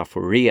springs of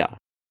Safaria.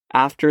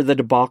 After the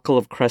debacle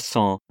of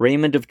Cresson,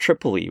 Raymond of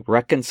Tripoli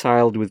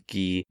reconciled with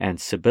Guy and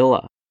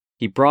Sibylla.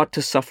 He brought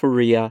to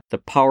Safaria the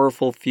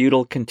powerful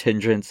feudal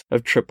contingents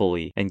of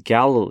Tripoli and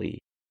Galilee.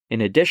 In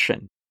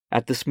addition,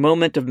 at this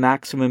moment of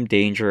maximum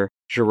danger,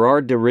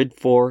 Gerard de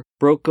Ridefort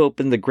broke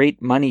open the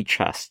great money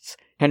chests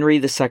Henry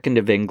II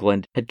of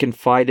England had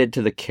confided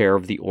to the care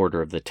of the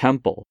Order of the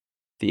Temple.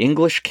 The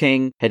English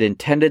king had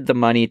intended the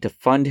money to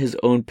fund his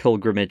own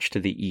pilgrimage to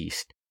the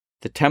east.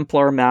 The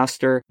Templar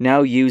master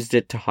now used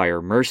it to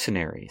hire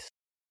mercenaries.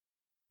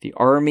 The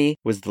army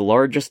was the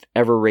largest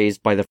ever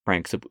raised by the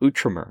Franks of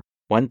Outremer.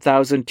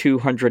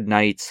 1,200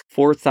 knights,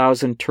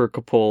 4,000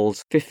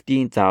 Turcopoles,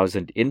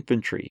 15,000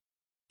 infantry.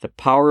 The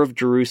power of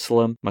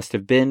Jerusalem must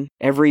have been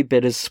every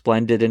bit as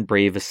splendid and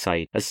brave a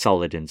sight as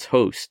Saladin's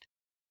host.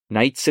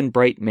 Knights in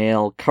bright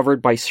mail,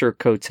 covered by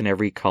surcoats in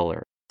every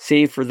color,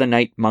 save for the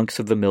knight monks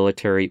of the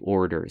military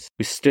orders,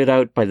 who stood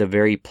out by the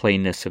very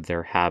plainness of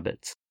their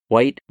habits.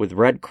 White with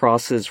red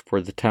crosses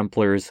for the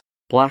Templars,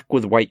 black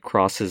with white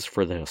crosses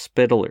for the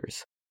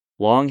Hospitallers.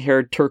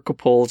 Long-haired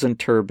Turcopoles and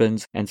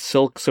turbans, and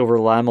silks over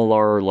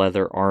lamellar or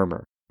leather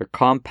armor, their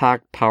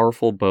compact,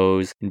 powerful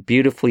bows in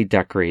beautifully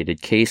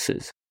decorated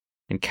cases,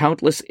 and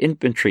countless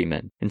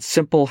infantrymen in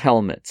simple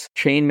helmets,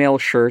 chainmail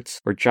shirts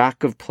or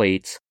jack of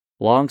plates,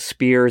 long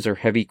spears or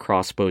heavy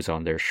crossbows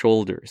on their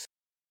shoulders.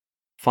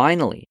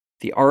 Finally,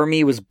 the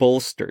army was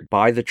bolstered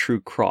by the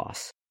true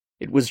cross.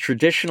 It was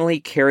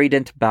traditionally carried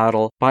into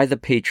battle by the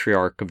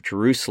Patriarch of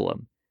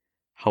Jerusalem.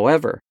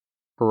 However,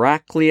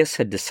 Heraclius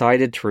had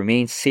decided to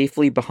remain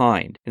safely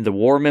behind in the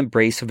warm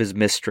embrace of his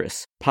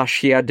mistress,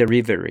 Pashia de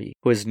Riveri,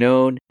 who is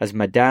known as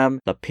Madame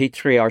la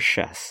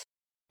Patriarchesse.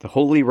 The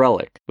holy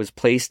relic was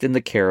placed in the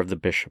care of the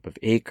Bishop of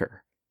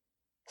Acre.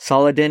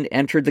 Saladin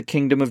entered the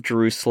Kingdom of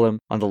Jerusalem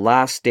on the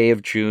last day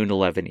of June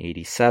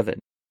 1187.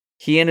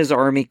 He and his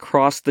army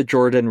crossed the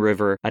Jordan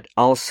River at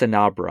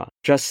Al-Sanabra,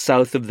 just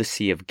south of the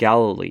Sea of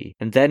Galilee,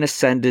 and then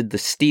ascended the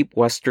steep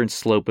western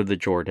slope of the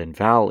Jordan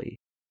Valley.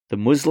 the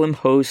Muslim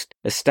host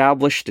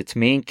established its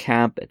main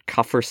camp at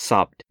Kafr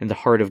Sabt in the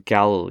heart of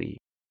Galilee.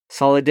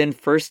 Saladin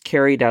first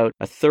carried out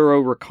a thorough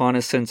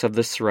reconnaissance of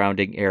the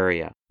surrounding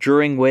area,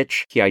 during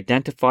which he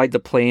identified the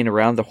plain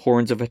around the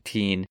Horns of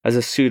Hattin as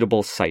a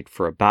suitable site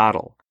for a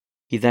battle.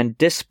 He then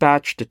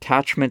dispatched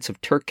detachments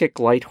of Turkic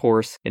light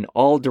horse in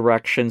all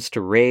directions to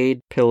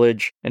raid,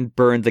 pillage, and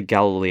burn the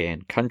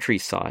Galilean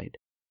countryside.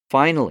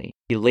 Finally,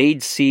 he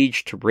laid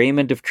siege to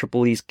Raymond of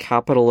Tripoli's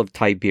capital of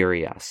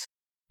Tiberias.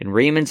 In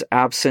Raymond's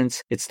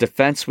absence, its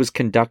defense was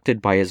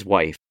conducted by his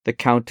wife, the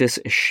Countess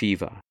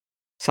Eschiva.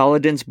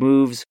 Saladin's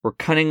moves were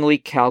cunningly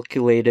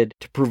calculated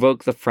to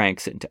provoke the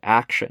Franks into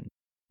action.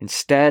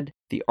 Instead,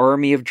 the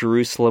army of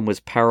Jerusalem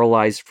was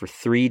paralyzed for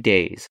 3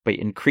 days by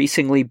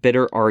increasingly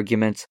bitter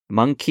arguments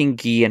among King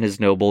Guy and his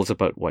nobles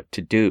about what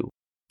to do.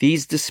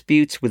 These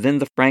disputes within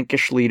the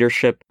Frankish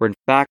leadership were in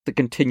fact the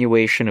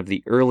continuation of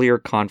the earlier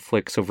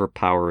conflicts over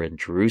power in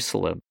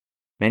Jerusalem.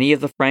 Many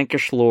of the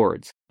Frankish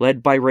lords,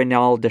 led by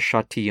Raynald de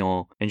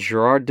Chatillon and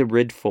Gerard de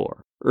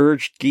Ridefort,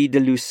 urged Guy de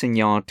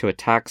Lusignan to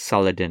attack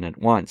Saladin at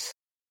once.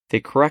 They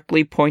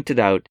correctly pointed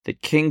out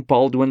that King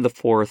Baldwin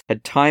IV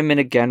had time and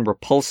again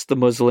repulsed the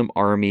Muslim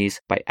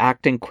armies by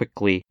acting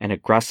quickly and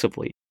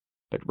aggressively.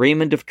 But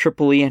Raymond of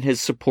Tripoli and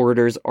his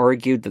supporters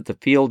argued that the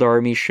field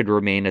army should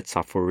remain at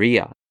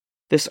Safaria.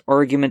 This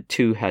argument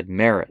too had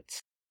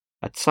merits.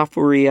 At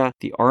Safaria,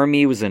 the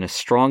army was in a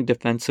strong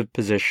defensive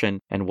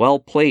position and well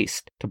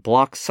placed to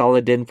block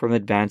Saladin from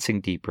advancing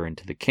deeper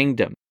into the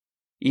kingdom.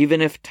 Even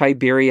if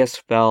Tiberias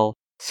fell,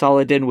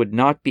 Saladin would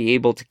not be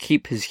able to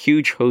keep his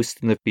huge host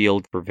in the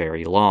field for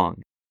very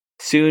long.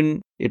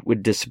 Soon it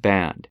would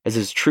disband, as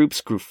his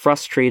troops grew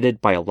frustrated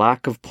by a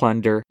lack of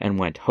plunder and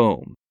went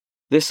home.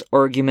 This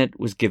argument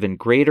was given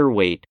greater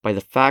weight by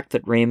the fact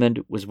that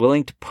Raymond was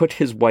willing to put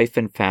his wife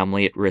and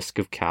family at risk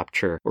of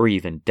capture or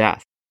even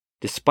death.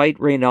 Despite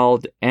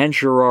Raynald and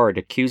Gerard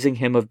accusing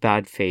him of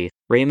bad faith,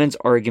 Raymond's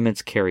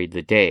arguments carried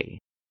the day.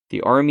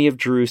 The army of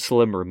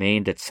Jerusalem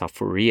remained at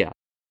Safaria.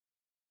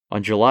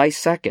 On July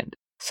 2nd,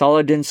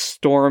 Saladin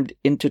stormed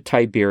into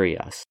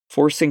Tiberias,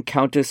 forcing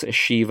Countess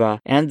Eschiva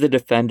and the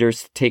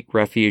defenders to take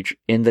refuge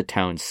in the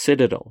town's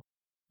citadel.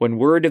 When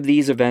word of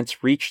these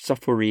events reached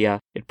Safaria,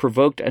 it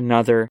provoked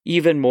another,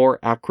 even more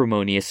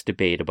acrimonious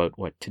debate about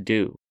what to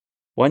do.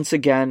 Once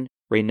again,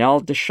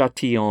 Raynald de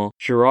Chatillon,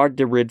 Gerard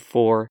de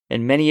Ridefort,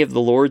 and many of the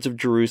lords of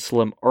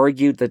Jerusalem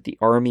argued that the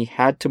army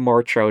had to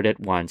march out at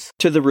once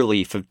to the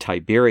relief of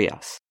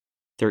Tiberias.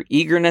 Their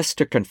eagerness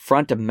to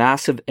confront a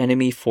massive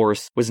enemy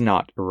force was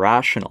not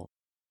irrational.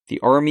 The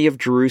army of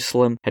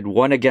Jerusalem had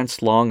won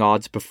against long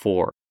odds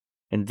before,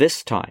 and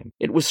this time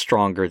it was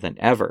stronger than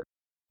ever.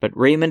 But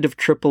Raymond of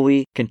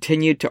Tripoli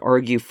continued to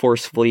argue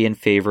forcefully in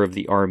favor of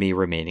the army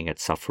remaining at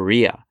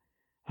Safaria.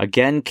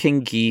 Again,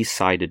 King Guy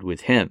sided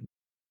with him.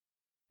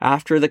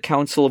 After the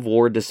Council of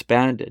War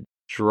disbanded,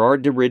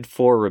 Gerard de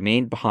Ridefort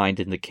remained behind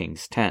in the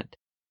king's tent.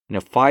 In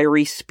a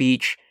fiery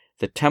speech,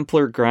 the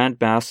Templar Grand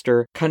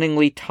Master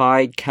cunningly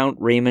tied Count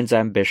Raymond's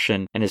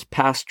ambition and his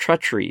past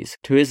treacheries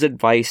to his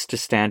advice to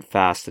stand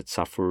fast at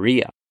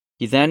Safaria.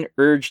 He then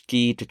urged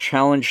Guy to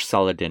challenge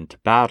Saladin to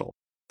battle.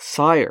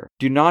 "Sire,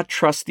 do not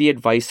trust the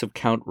advice of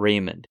Count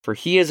Raymond, for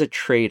he is a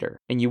traitor,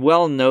 and you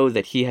well know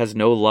that he has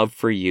no love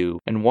for you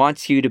and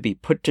wants you to be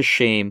put to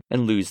shame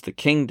and lose the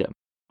kingdom.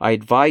 I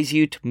advise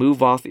you to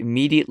move off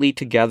immediately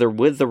together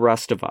with the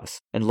rest of us,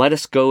 and let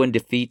us go and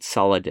defeat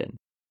Saladin.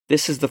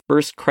 This is the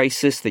first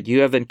crisis that you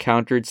have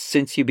encountered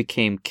since you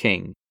became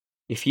king.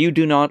 If you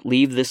do not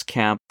leave this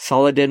camp,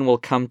 Saladin will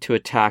come to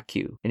attack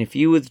you, and if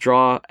you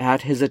withdraw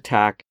at his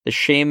attack, the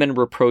shame and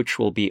reproach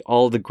will be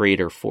all the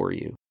greater for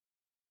you."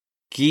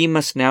 Guy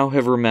must now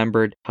have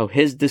remembered how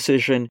his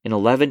decision in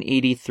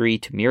 1183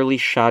 to merely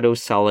shadow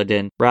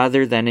Saladin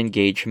rather than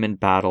engage him in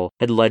battle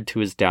had led to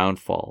his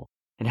downfall,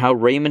 and how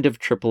Raymond of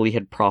Tripoli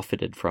had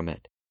profited from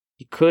it.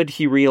 He could,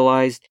 he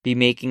realized, be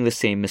making the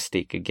same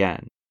mistake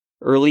again.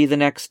 Early the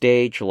next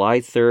day,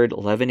 July 3rd,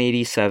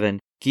 1187,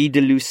 Guy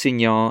de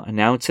Lusignan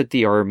announced that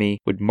the army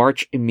would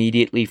march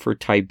immediately for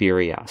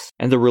Tiberias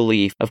and the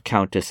relief of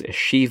Countess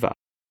Eschiva.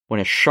 When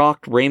a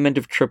shocked Raymond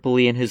of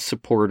Tripoli and his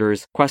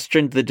supporters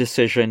questioned the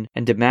decision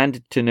and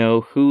demanded to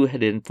know who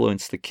had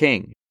influenced the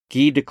king,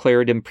 Guy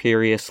declared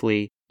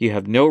imperiously, "You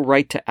have no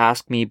right to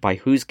ask me by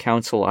whose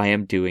counsel I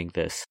am doing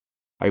this.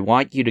 I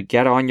want you to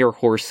get on your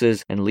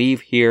horses and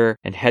leave here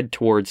and head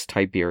towards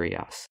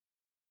Tiberias."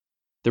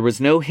 There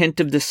was no hint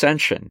of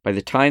dissension by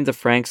the time the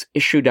Franks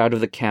issued out of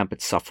the camp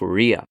at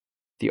Safaria.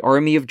 The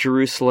army of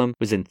Jerusalem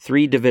was in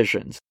 3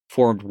 divisions,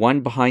 formed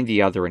one behind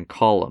the other in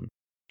column.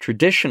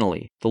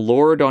 Traditionally, the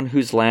lord on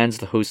whose lands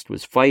the host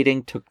was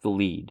fighting took the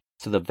lead,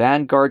 so the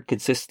vanguard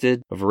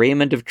consisted of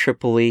Raymond of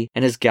Tripoli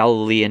and his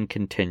Galilean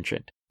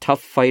contingent,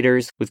 tough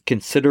fighters with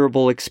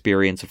considerable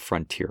experience of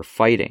frontier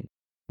fighting.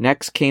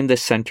 Next came the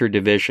center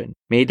division,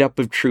 made up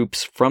of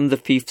troops from the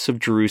fiefs of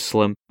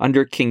Jerusalem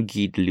under King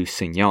Guy de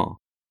Lusignan.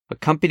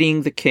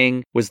 Accompanying the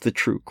king was the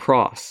True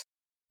Cross.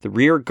 The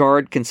rear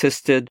guard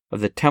consisted of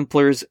the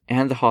Templars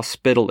and the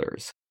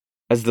Hospitallers.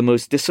 As the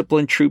most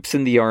disciplined troops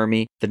in the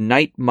army, the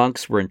night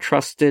monks were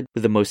entrusted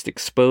with the most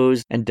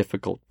exposed and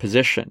difficult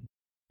position.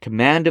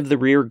 Command of the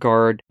rear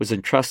guard was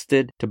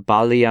entrusted to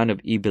Balian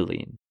of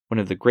Ibelin, one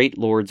of the great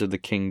lords of the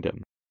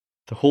kingdom.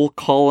 The whole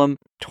column,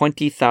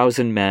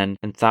 20,000 men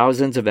and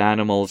thousands of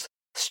animals,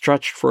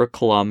 stretched for a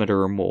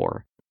kilometer or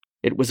more.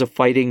 It was a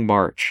fighting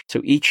march, so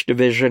each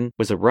division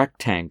was a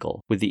rectangle,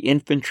 with the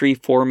infantry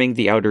forming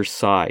the outer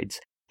sides,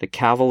 the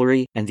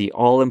cavalry and the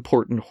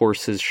all-important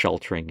horses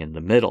sheltering in the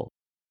middle.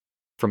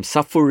 From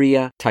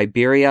Saphuria,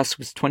 Tiberias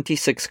was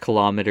 26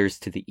 kilometers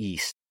to the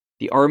east.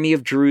 The army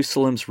of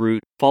Jerusalem's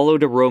route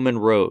followed a Roman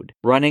road,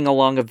 running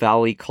along a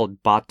valley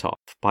called Batov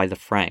by the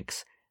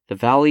Franks. The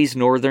valley's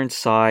northern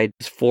side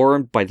was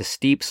formed by the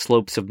steep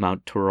slopes of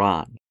Mount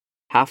Turan.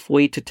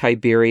 Halfway to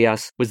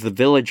Tiberias was the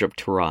village of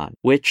Turan,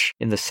 which,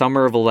 in the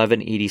summer of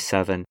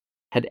 1187,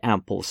 had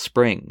ample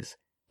springs.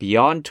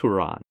 Beyond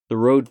Turan, the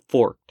road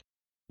forked.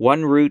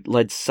 One route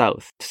led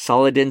south to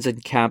Saladin's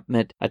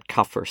encampment at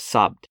Kafr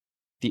Sabd.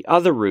 The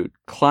other route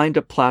climbed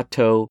a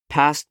plateau,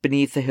 passed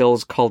beneath the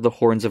hills called the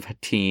Horns of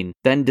Hattin,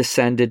 then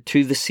descended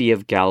to the Sea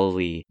of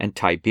Galilee and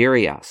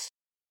Tiberias.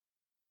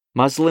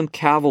 Muslim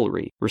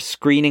cavalry were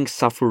screening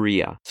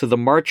Saphuria, so the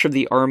march of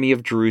the army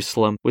of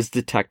Jerusalem was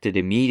detected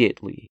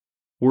immediately.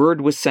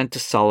 Word was sent to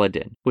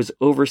Saladin, who was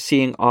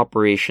overseeing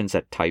operations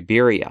at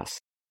Tiberias.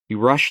 He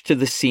rushed to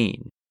the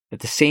scene,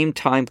 at the same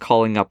time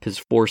calling up his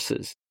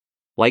forces.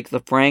 Like the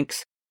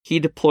Franks, he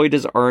deployed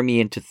his army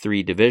into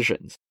 3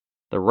 divisions.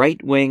 The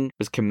right wing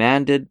was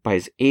commanded by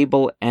his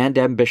able and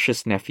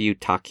ambitious nephew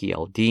Taqi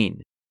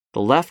al-Din,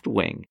 the left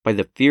wing by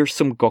the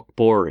fearsome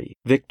Gokbori,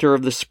 victor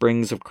of the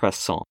springs of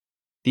Cresson.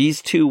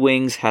 These 2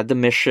 wings had the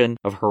mission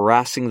of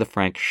harassing the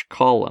Frankish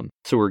column,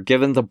 so were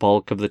given the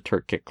bulk of the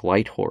Turkic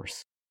light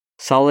horse.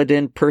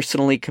 Saladin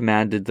personally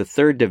commanded the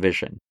 3rd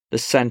division, the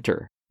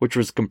center, which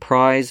was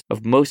comprised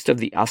of most of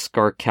the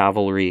Askar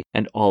cavalry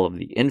and all of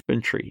the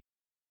infantry.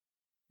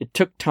 It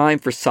took time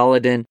for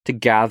Saladin to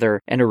gather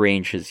and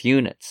arrange his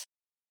units.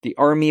 The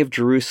army of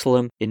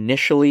Jerusalem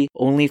initially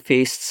only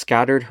faced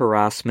scattered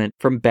harassment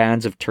from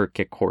bands of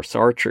Turkic horse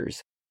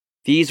archers.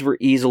 These were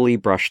easily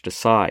brushed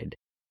aside.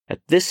 At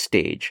this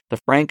stage, the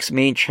Franks'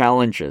 main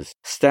challenges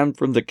stemmed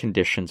from the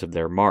conditions of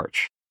their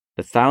march.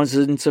 The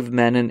thousands of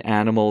men and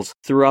animals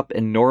threw up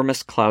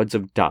enormous clouds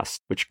of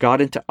dust, which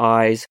got into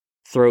eyes,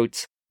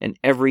 throats, and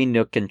every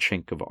nook and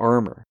chink of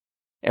armor.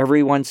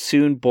 Everyone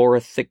soon bore a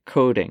thick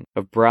coating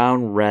of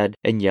brown, red,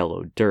 and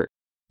yellow dirt.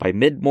 By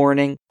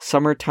mid-morning,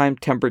 summertime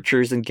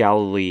temperatures in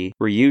Galilee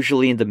were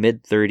usually in the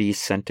mid-30s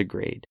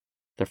centigrade.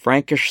 The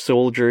Frankish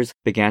soldiers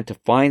began to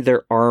find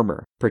their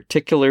armor,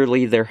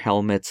 particularly their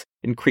helmets,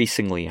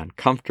 increasingly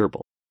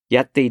uncomfortable.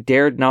 Yet they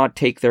dared not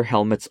take their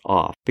helmets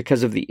off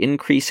because of the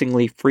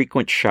increasingly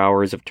frequent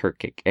showers of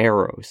Turkic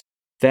arrows.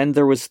 Then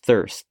there was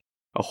thirst.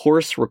 A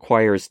horse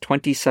requires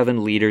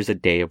 27 liters a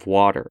day of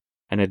water,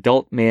 an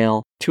adult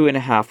male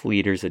 2.5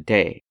 liters a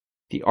day.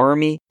 The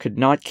army could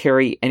not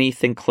carry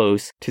anything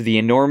close to the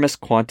enormous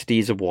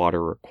quantities of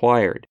water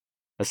required.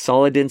 As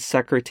Saladin's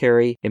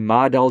secretary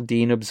Imad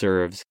al-Din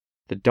observes,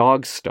 the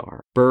dog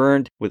star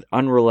burned with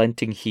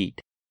unrelenting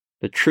heat.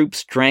 The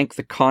troops drank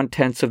the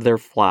contents of their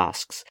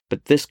flasks,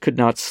 but this could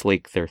not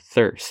slake their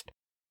thirst.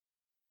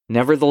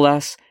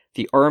 Nevertheless,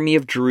 the army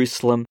of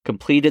Jerusalem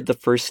completed the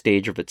first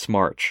stage of its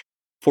march,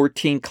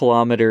 14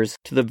 kilometers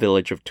to the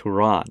village of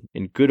Turan,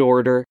 in good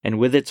order and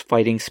with its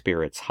fighting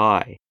spirits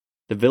high.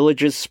 The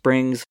village's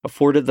springs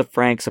afforded the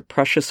Franks a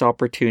precious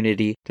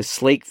opportunity to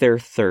slake their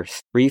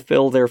thirst,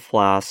 refill their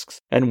flasks,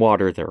 and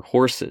water their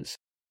horses.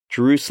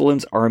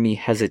 Jerusalem's army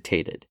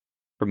hesitated.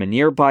 From a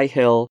nearby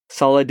hill,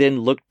 Saladin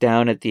looked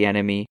down at the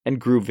enemy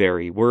and grew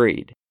very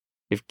worried.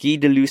 If Guy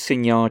de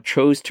Lusignan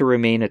chose to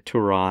remain at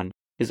Turan,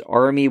 his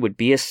army would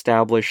be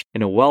established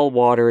in a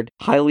well-watered,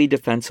 highly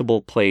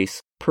defensible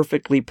place,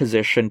 perfectly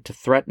positioned to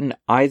threaten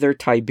either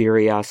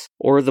Tiberias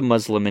or the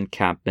Muslim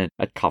encampment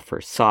at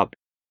Kafr Sabd.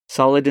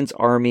 Saladin's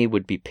army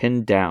would be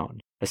pinned down,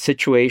 a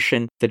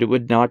situation that it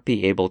would not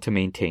be able to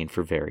maintain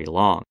for very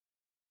long.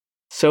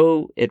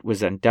 So it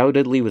was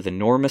undoubtedly with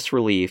enormous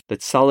relief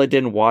that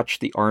Saladin watched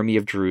the army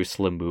of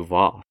Jerusalem move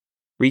off.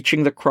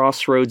 Reaching the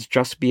crossroads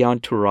just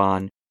beyond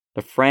Turan,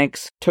 the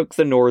Franks took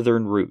the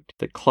northern route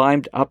that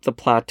climbed up the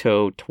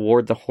plateau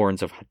toward the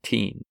Horns of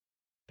Hattin.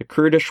 The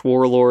Kurdish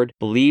warlord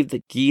believed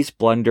that Guy's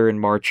blunder in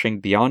marching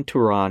beyond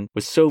Turan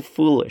was so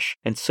foolish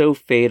and so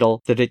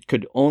fatal that it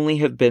could only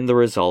have been the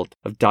result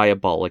of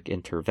diabolic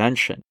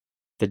intervention.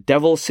 The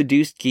devil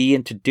seduced Guy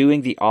into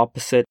doing the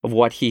opposite of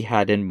what he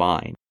had in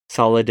mind,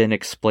 Saladin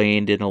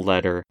explained in a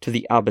letter to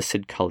the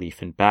Abbasid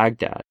Caliph in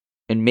Baghdad,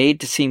 and made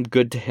to seem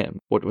good to him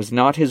what was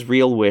not his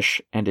real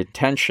wish and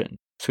intention,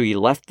 so he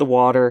left the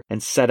water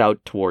and set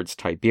out towards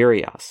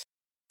Tiberias.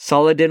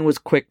 Saladin was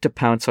quick to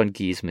pounce on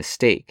Guy's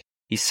mistake.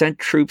 He sent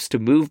troops to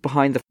move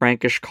behind the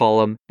Frankish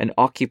column and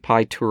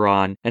occupy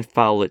Turan and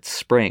foul its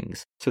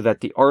springs, so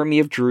that the army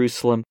of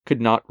Jerusalem could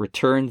not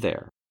return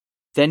there.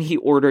 Then he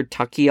ordered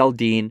Taqi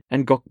al-Din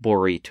and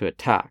Gokbori to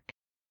attack.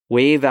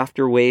 wave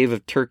after wave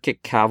of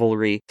Turkic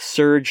cavalry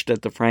surged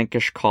at the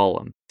Frankish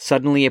column,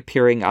 suddenly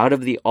appearing out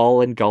of the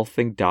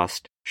all-engulfing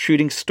dust,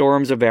 shooting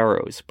storms of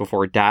arrows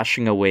before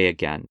dashing away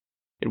again.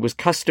 It was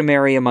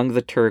customary among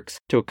the Turks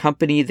to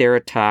accompany their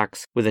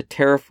attacks with a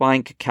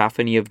terrifying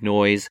cacophony of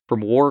noise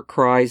from war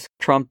cries,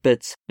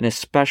 trumpets, and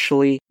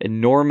especially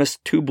enormous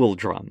tubal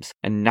drums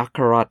and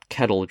nakarat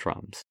kettle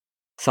drums.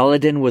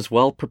 Saladin was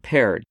well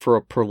prepared for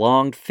a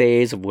prolonged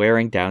phase of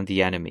wearing down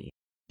the enemy.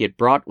 He had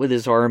brought with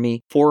his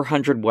army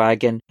 400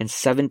 wagon and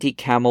 70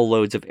 camel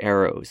loads of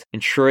arrows,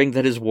 ensuring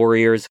that his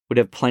warriors would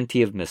have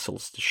plenty of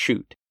missiles to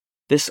shoot.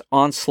 This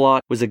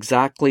onslaught was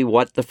exactly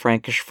what the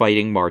Frankish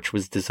fighting march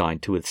was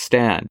designed to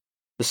withstand.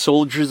 The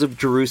soldiers of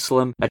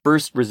Jerusalem at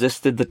first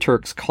resisted the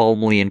Turks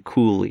calmly and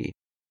coolly.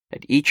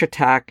 At each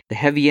attack, the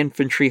heavy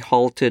infantry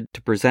halted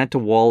to present a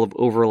wall of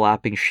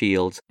overlapping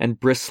shields and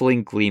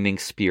bristling, gleaming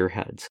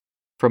spearheads.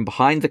 From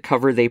behind the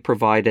cover they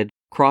provided,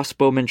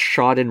 crossbowmen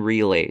shot in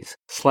relays,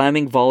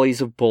 slamming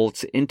volleys of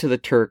bolts into the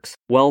Turks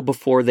well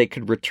before they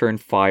could return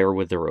fire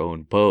with their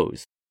own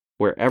bows.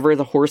 Wherever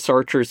the horse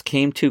archers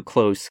came too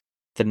close,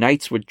 the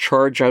knights would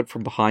charge out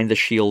from behind the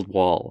shield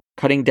wall,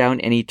 cutting down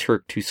any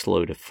Turk too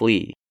slow to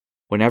flee.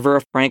 Whenever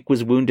a Frank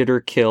was wounded or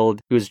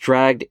killed, he was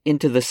dragged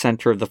into the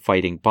center of the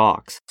fighting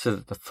box, so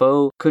that the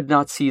foe could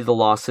not see the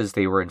losses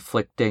they were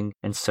inflicting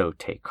and so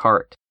take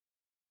heart.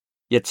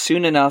 Yet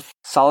soon enough,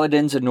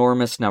 Saladin's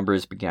enormous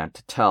numbers began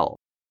to tell.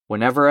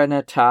 Whenever an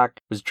attack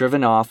was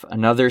driven off,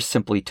 another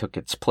simply took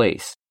its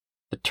place.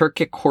 The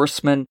Turkic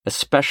horsemen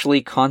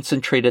especially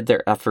concentrated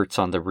their efforts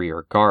on the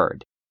rear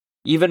guard.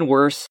 Even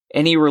worse,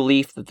 any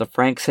relief that the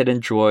Franks had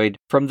enjoyed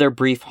from their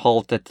brief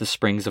halt at the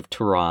springs of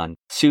Turan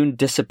soon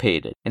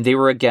dissipated, and they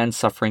were again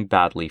suffering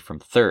badly from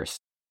thirst.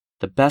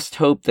 The best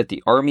hope that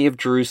the army of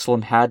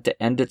Jerusalem had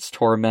to end its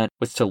torment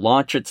was to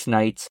launch its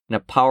knights in a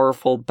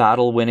powerful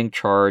battle-winning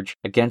charge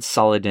against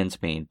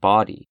Saladin's main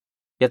body.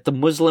 Yet the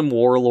Muslim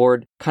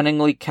warlord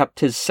cunningly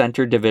kept his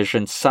center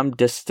division some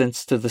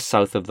distance to the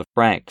south of the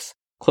Franks,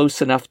 close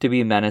enough to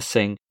be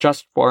menacing,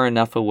 just far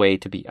enough away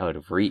to be out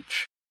of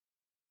reach.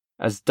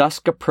 As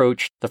dusk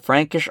approached, the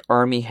Frankish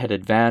army had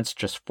advanced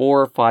just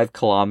 4 or 5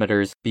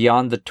 kilometers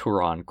beyond the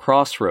Turan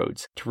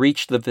crossroads to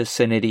reach the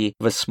vicinity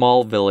of a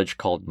small village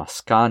called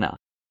Maskana.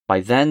 By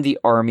then, the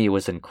army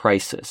was in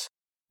crisis.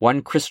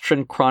 One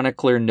Christian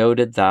chronicler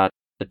noted that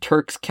the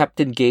Turks kept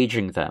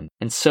engaging them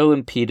and so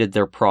impeded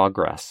their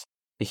progress.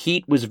 The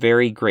heat was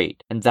very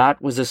great, and that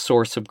was a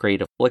source of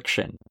great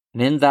affliction,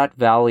 and in that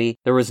valley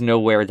there was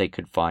nowhere they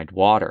could find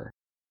water.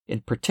 In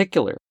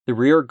particular, the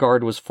rear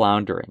guard was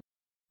floundering.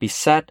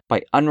 Beset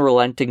by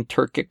unrelenting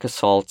Turkic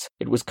assaults,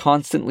 it was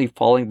constantly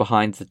falling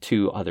behind the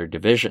 2 other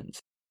divisions.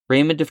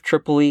 Raymond of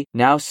Tripoli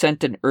now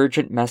sent an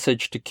urgent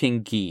message to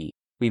King Guy.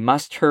 We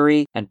must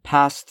hurry and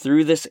pass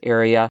through this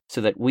area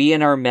so that we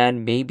and our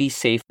men may be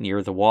safe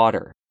near the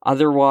water.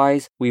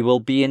 Otherwise, we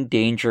will be in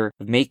danger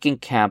of making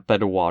camp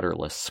at a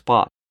waterless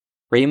spot.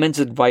 Raymond's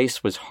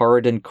advice was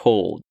hard and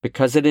cold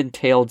because it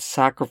entailed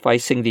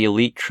sacrificing the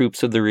elite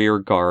troops of the rear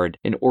guard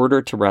in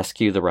order to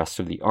rescue the rest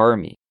of the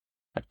army.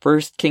 At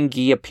first, King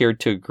Guy appeared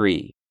to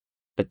agree,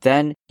 but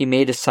then he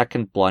made a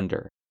second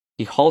blunder.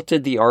 He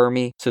halted the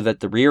army so that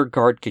the rear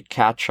guard could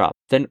catch up,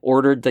 then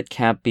ordered that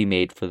camp be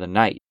made for the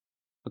night.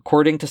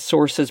 According to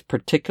sources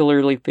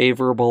particularly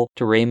favorable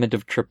to Raymond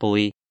of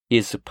Tripoli, he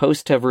is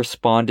supposed to have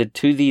responded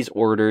to these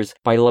orders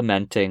by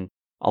lamenting,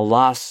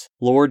 "Alas,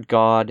 Lord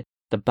God,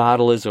 the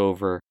battle is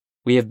over.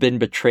 We have been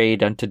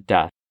betrayed unto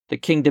death. The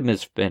kingdom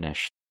is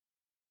finished."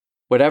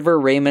 Whatever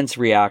Raymond's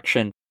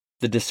reaction,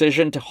 the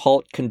decision to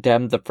halt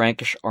condemned the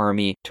Frankish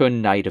army to a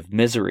night of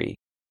misery.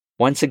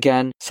 Once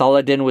again,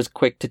 Saladin was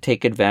quick to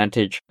take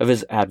advantage of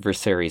his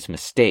adversary's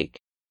mistake.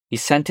 He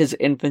sent his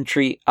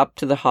infantry up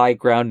to the high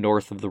ground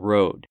north of the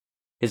road.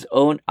 His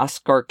own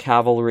Askar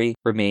cavalry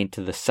remained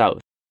to the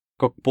south.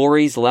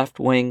 Kokbori's left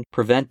wing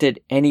prevented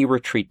any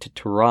retreat to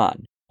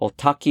Turan, while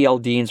Taqi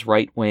al-Din's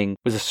right wing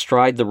was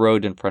astride the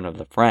road in front of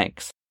the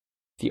Franks.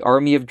 The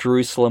army of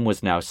Jerusalem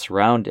was now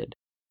surrounded.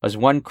 As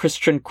one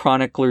Christian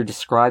chronicler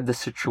described the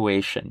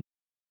situation,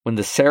 when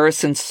the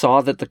Saracens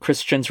saw that the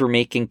Christians were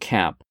making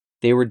camp,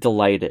 they were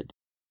delighted.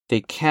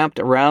 They camped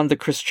around the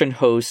Christian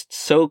host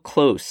so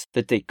close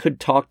that they could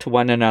talk to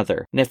one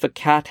another, and if a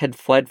cat had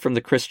fled from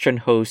the Christian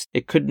host,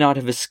 it could not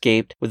have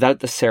escaped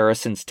without the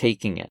Saracens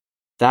taking it.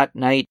 That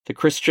night, the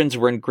Christians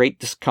were in great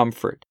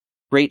discomfort.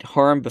 Great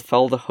harm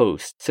befell the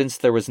host, since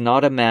there was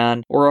not a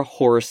man or a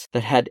horse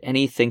that had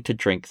anything to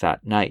drink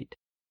that night.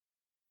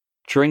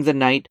 During the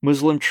night,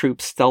 Muslim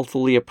troops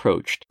stealthily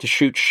approached to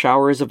shoot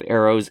showers of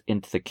arrows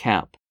into the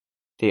camp.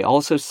 They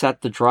also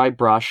set the dry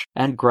brush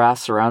and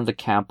grass around the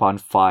camp on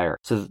fire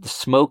so that the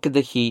smoke and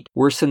the heat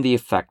worsened the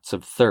effects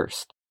of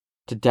thirst.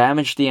 To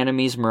damage the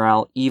enemy's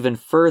morale even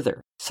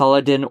further,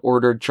 Saladin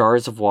ordered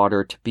jars of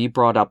water to be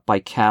brought up by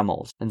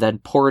camels and then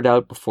poured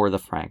out before the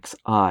Franks'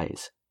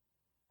 eyes.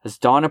 As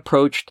dawn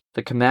approached,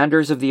 the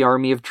commanders of the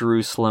army of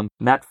Jerusalem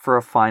met for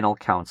a final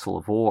council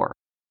of war.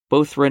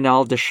 Both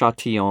Raynald de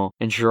Chatillon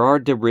and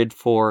Gerard de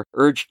Ridefort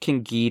urged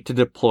King Guy to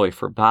deploy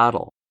for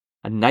battle.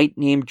 a knight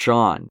named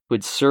John, who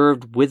had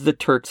served with the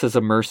Turks as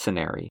a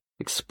mercenary,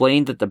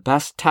 explained that the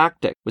best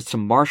tactic was to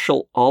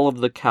marshal all of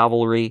the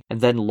cavalry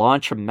and then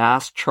launch a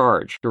mass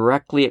charge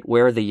directly at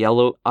where the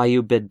yellow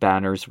Ayyubid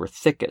banners were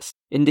thickest,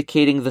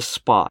 indicating the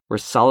spot where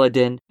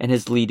Saladin and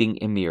his leading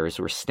emirs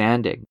were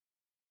standing.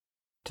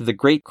 To the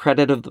great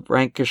credit of the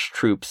Frankish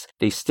troops,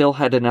 they still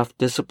had enough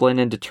discipline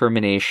and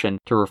determination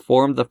to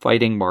reform the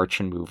fighting march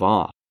and move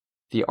off.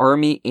 The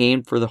army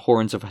aimed for the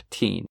horns of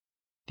Hattin.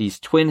 These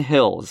twin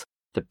hills,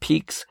 the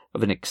peaks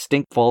of an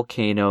extinct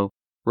volcano,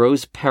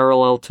 rose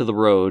parallel to the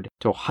road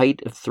to a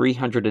height of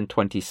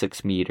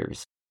 326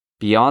 meters.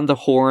 Beyond the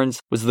horns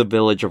was the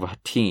village of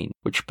Hattin,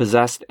 which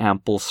possessed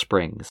ample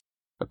springs.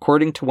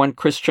 According to one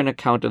Christian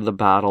account of the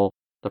battle,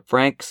 the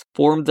Franks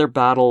formed their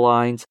battle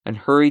lines and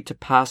hurried to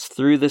pass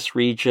through this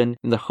region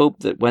in the hope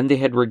that when they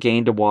had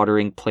regained a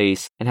watering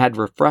place and had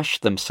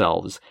refreshed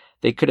themselves,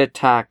 they could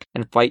attack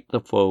and fight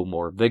the foe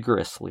more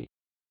vigorously.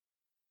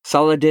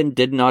 Saladin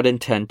did not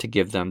intend to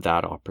give them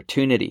that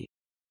opportunity.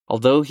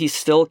 Although he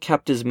still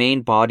kept his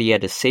main body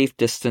at a safe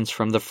distance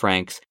from the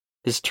Franks,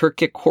 his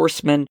Turkic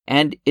horsemen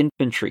and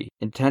infantry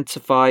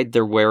intensified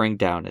their wearing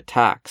down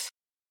attacks.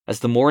 As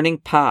the morning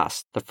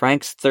passed, the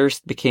Franks'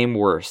 thirst became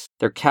worse,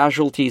 their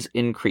casualties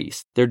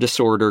increased, their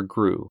disorder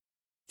grew.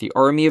 The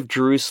army of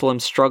Jerusalem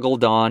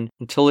struggled on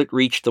until it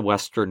reached the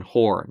Western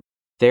Horn.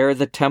 There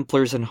the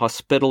Templars and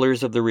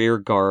Hospitallers of the rear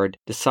guard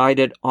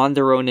decided on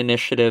their own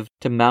initiative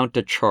to mount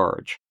a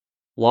charge.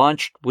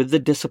 Launched with the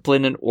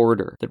discipline and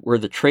order that were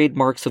the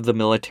trademarks of the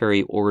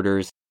military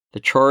orders, the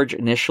charge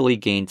initially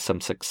gained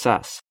some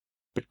success.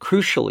 But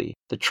crucially,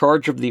 the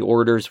charge of the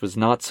orders was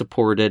not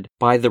supported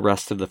by the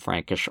rest of the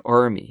Frankish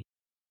army.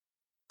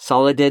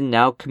 Saladin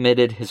now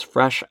committed his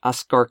fresh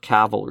Askar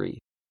cavalry.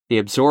 They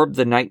absorbed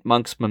the Knight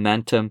Monks'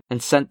 momentum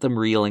and sent them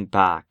reeling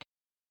back.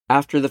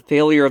 After the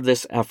failure of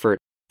this effort,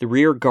 the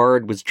rear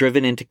guard was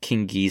driven into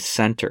Kingi's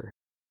center.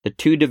 The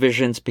two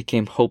divisions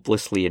became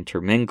hopelessly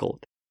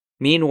intermingled.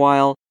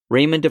 Meanwhile,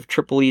 Raymond of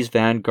Tripoli's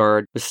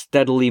vanguard was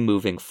steadily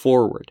moving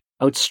forward,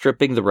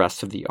 outstripping the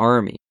rest of the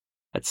army.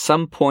 At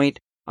some point,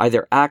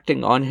 either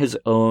acting on his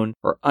own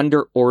or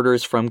under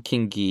orders from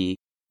Kingi,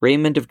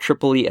 Raymond of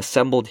Tripoli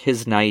assembled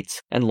his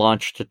knights and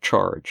launched a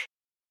charge.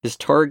 His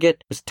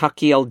target was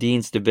Taqi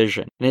al-Din's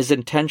division, and his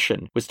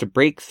intention was to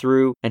break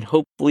through and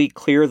hopefully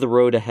clear the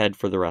road ahead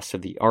for the rest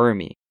of the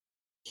army.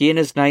 He and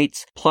his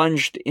knights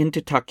plunged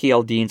into Taqi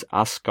al-Din's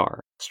Askar,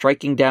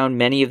 striking down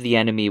many of the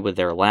enemy with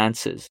their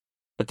lances.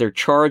 But their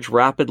charge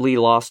rapidly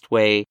lost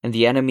way and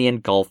the enemy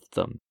engulfed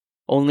them.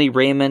 Only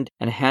Raymond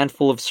and a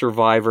handful of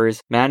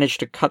survivors managed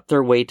to cut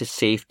their way to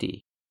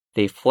safety.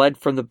 They fled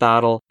from the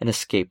battle and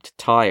escaped to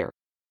Tyre.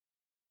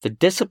 The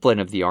discipline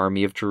of the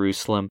army of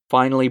Jerusalem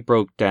finally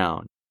broke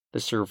down.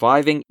 The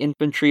surviving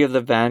infantry of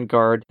the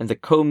vanguard and the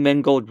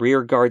commingled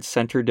rearguard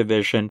center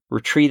division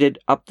retreated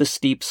up the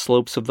steep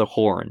slopes of the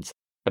horns,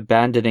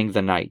 abandoning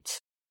the knights.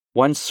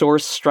 One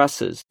source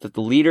stresses that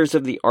the leaders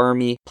of the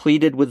army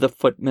pleaded with the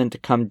footmen to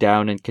come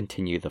down and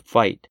continue the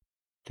fight.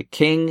 The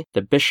king,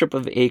 the bishop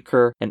of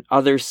Acre, and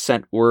others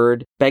sent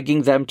word,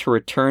 begging them to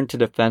return to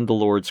defend the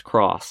Lord's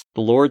cross,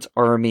 the Lord's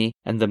army,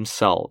 and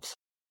themselves.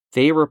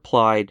 They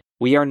replied,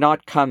 "We are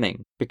not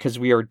coming, because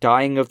we are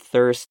dying of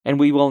thirst, and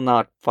we will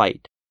not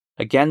fight."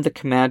 Again the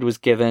command was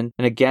given,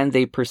 and again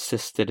they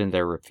persisted in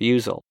their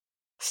refusal.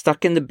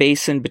 Stuck in the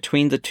basin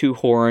between the two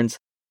horns,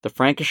 the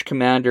Frankish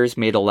commanders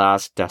made a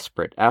last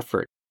desperate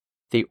effort.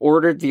 They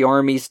ordered the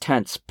army's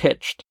tents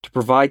pitched to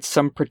provide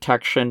some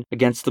protection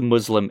against the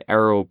Muslim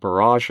arrow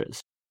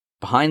barrages.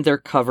 Behind their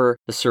cover,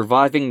 the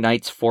surviving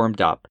knights formed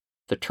up,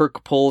 the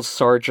Turk Poles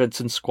sergeants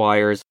and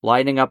squires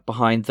lining up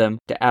behind them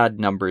to add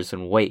numbers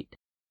and weight.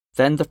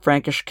 Then the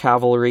Frankish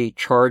cavalry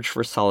charged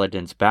for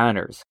Saladin's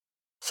banners.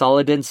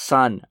 Saladin's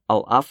son,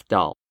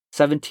 Al-Afdal,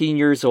 17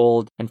 years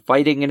old and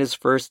fighting in his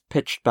first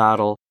pitched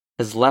battle,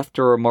 has left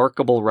a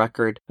remarkable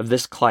record of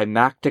this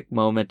climactic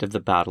moment of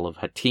the Battle of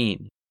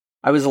Hattin.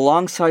 I was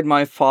alongside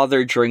my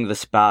father during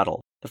this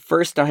battle, the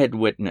first I had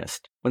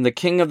witnessed. When the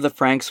king of the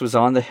Franks was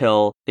on the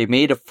hill, they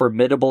made a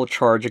formidable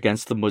charge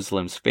against the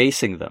Muslims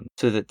facing them,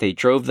 so that they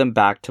drove them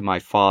back to my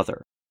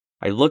father.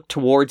 I looked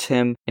towards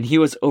him, and he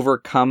was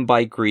overcome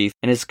by grief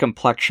and his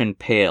complexion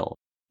pale.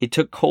 He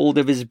took hold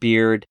of his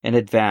beard and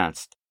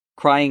advanced,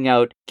 crying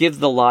out, "Give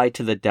the lie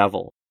to the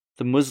devil."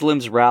 The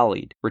Muslims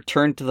rallied,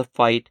 returned to the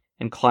fight,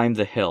 and climbed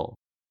the hill.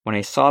 When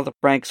I saw the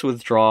Franks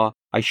withdraw,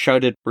 I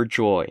shouted for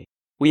joy.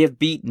 "We have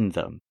beaten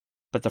them."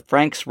 But the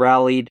Franks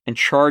rallied and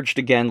charged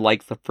again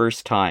like the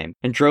first time,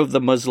 and drove the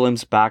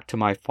Muslims back to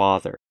my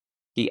father.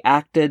 He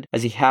acted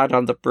as he had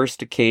on the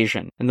first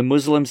occasion, and the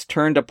Muslims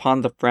turned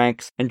upon the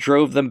Franks and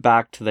drove them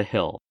back to the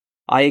hill.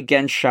 I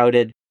again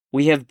shouted,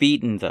 "We have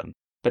beaten them."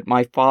 But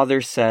my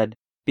father said,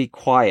 "Be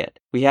quiet.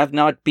 We have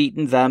not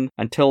beaten them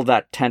until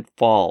that tent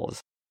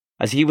falls."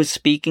 As he was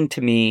speaking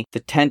to me, the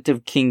tent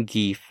of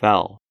Kingi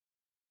fell.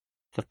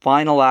 The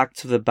final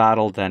acts of the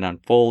battle then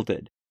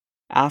unfolded.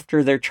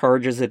 After their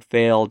charges had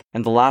failed,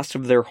 and the last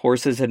of their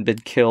horses had been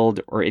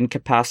killed or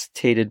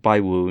incapacitated by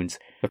wounds,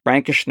 the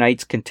Frankish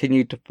knights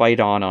continued to fight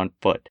on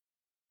foot.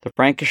 The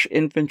Frankish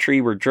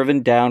infantry were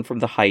driven down from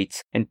the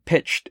heights and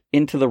pitched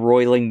into the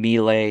roiling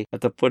melee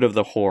at the foot of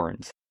the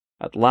horns.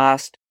 At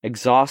last,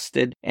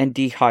 exhausted and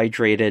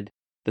dehydrated,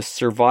 the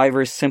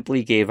survivors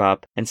simply gave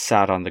up and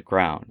sat on the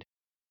ground.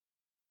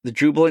 The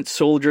jubilant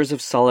soldiers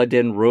of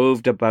Saladin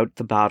roved about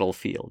the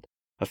battlefield.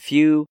 A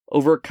few,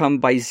 overcome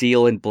by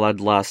zeal and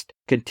bloodlust,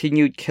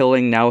 continued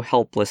killing now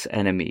helpless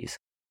enemies,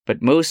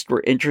 but most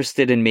were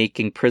interested in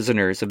making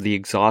prisoners of the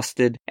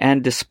exhausted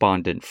and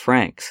despondent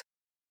Franks.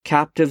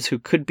 Captives who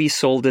could be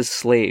sold as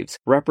slaves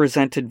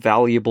represented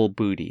valuable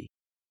booty.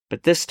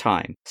 But this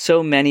time,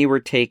 so many were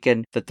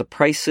taken that the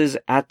prices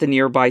at the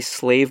nearby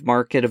slave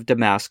market of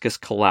Damascus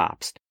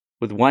collapsed,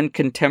 with one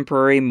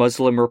contemporary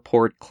Muslim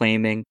report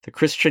claiming the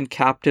Christian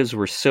captives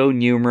were so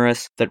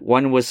numerous that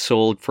one was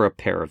sold for a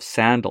pair of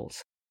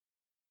sandals.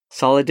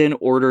 Saladin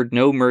ordered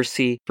no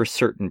mercy for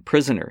certain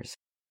prisoners.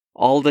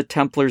 All the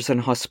Templars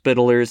and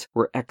Hospitallers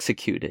were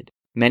executed,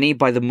 many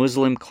by the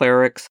Muslim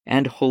clerics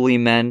and holy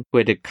men who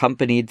had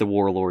accompanied the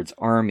warlord's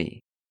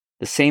army.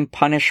 The same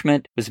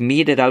punishment was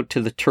meted out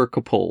to the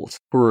Turcopoles,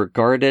 who were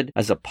regarded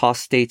as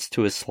apostates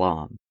to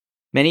Islam.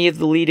 Many of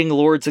the leading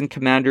lords and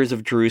commanders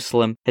of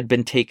Jerusalem had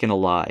been taken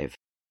alive.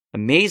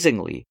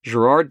 Amazingly,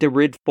 Gerard de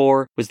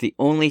Ridefort was the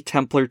only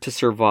Templar to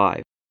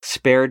survive,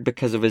 spared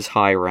because of his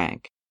high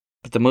rank.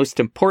 But the most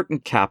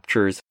important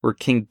captures were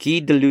King Guy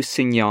de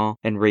Lusignan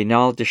and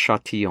Reynald de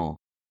Chatillon.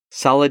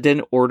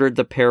 Saladin ordered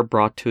the pair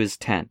brought to his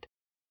tent.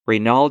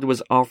 Reynald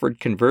was offered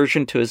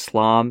conversion to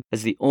Islam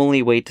as the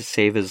only way to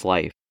save his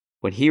life.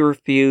 When he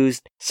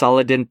refused,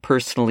 Saladin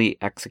personally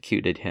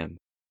executed him.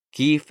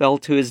 Guy fell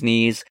to his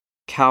knees,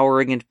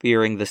 cowering and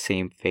fearing the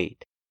same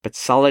fate. But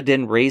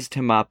Saladin raised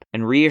him up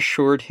and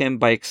reassured him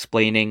by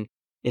explaining,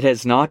 "It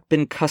has not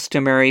been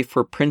customary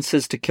for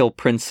princes to kill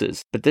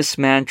princes, but this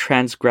man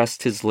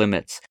transgressed his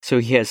limits, so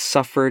he has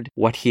suffered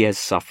what he has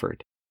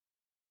suffered."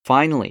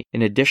 Finally,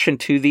 in addition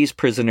to these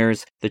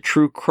prisoners, the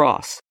true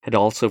cross had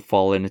also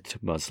fallen into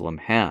Muslim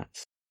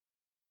hands.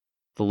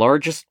 The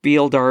largest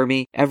field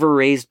army ever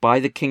raised by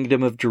the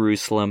Kingdom of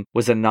Jerusalem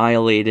was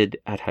annihilated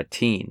at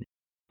Hattin.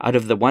 Out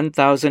of the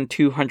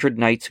 1,200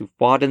 knights who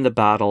fought in the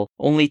battle,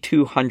 only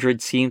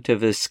 200 seemed to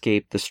have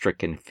escaped the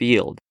stricken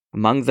field.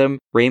 Among them,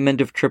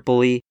 Raymond of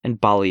Tripoli and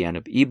Balian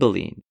of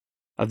Ibelin.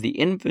 Of the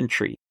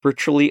infantry,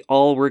 virtually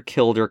all were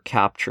killed or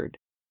captured.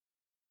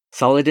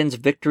 Saladin's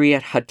victory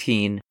at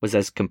Hattin was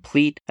as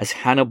complete as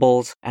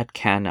Hannibal's at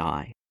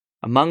Cannae.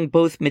 Among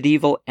both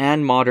medieval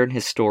and modern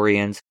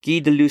historians, Guy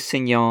de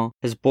Lusignan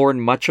has borne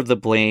much of the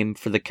blame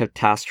for the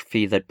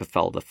catastrophe that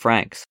befell the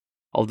Franks.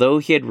 Although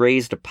he had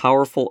raised a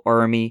powerful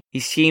army, he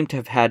seemed to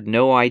have had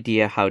no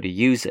idea how to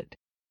use it.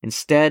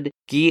 Instead,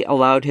 Guy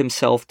allowed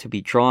himself to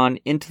be drawn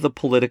into the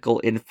political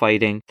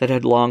infighting that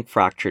had long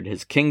fractured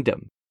his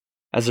kingdom.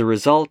 As a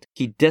result,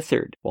 he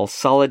dithered while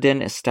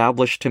Saladin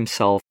established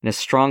himself in a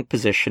strong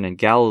position in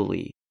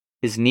Galilee.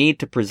 His need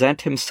to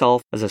present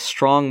himself as a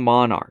strong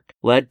monarch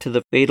led to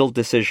the fatal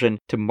decision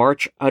to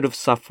march out of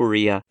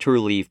Safuria to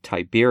relieve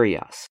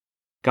Tiberias.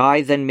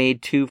 Guy then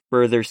made two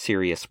further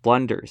serious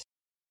blunders.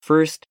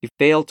 First, he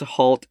failed to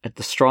halt at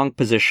the strong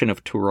position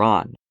of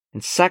Turan.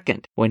 And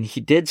second, when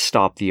he did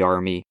stop the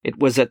army, it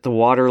was at the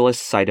waterless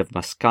site of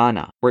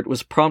Mascana, where it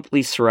was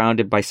promptly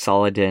surrounded by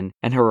Saladin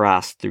and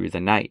harassed through the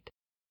night.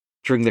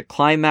 During the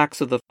climax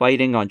of the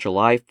fighting on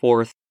July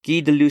 4th, Guy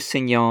de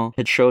Lusignan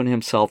had shown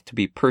himself to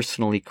be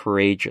personally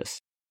courageous.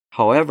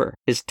 However,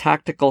 his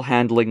tactical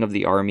handling of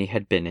the army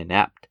had been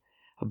inept.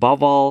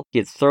 Above all, he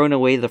had thrown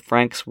away the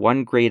Franks'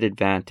 one great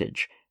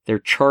advantage, their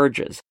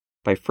charges,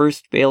 by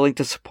first failing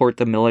to support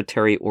the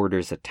military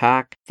order's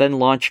attack, then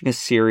launching a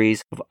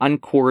series of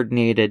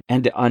uncoordinated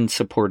and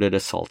unsupported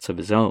assaults of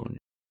his own.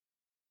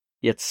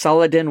 Yet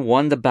Saladin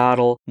won the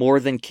battle more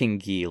than King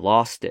Guy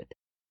lost it.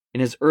 In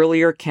his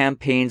earlier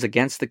campaigns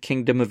against the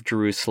Kingdom of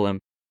Jerusalem,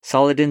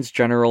 Saladin's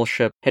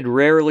generalship had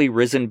rarely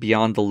risen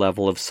beyond the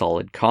level of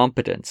solid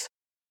competence.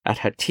 At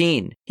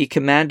Hattin, he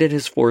commanded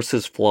his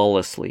forces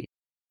flawlessly.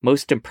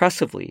 Most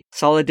impressively,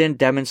 Saladin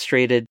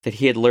demonstrated that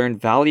he had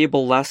learned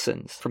valuable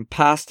lessons from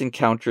past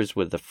encounters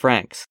with the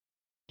Franks.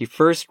 He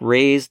first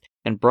raised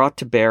and brought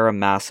to bear a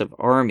massive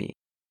army.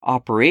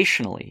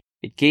 Operationally,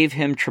 it gave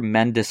him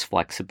tremendous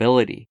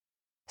flexibility.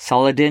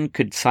 Saladin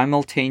could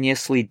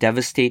simultaneously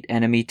devastate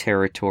enemy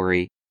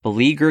territory,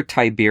 beleaguer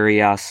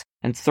Tiberias,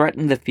 and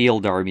threaten the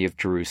field army of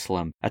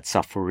Jerusalem at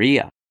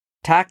Safuria.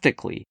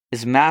 Tactically,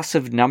 his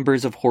massive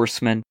numbers of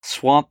horsemen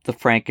swamped the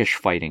Frankish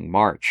fighting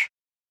march.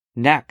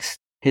 Next,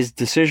 his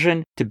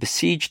decision to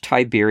besiege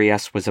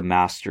Tiberias was a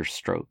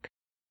masterstroke.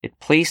 It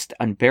placed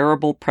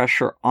unbearable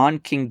pressure on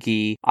King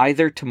Guy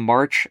either to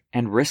march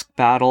and risk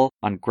battle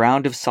on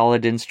ground of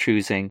Saladin's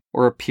choosing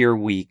or appear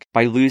weak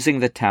by losing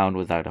the town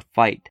without a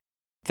fight.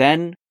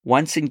 Then,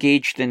 once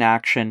engaged in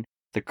action,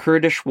 the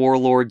Kurdish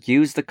warlord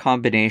used the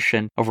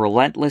combination of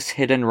relentless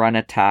hit-and-run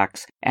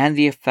attacks and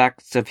the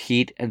effects of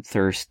heat and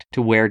thirst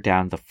to wear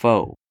down the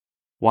foe.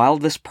 While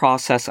this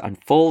process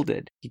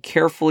unfolded, he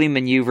carefully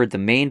maneuvered the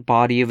main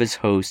body of his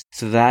host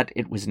so that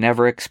it was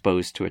never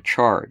exposed to a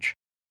charge.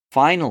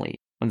 Finally,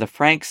 When the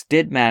Franks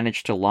did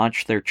manage to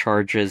launch their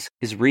charges,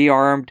 his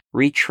rearmed,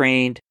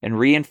 retrained, and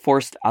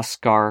reinforced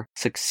Askar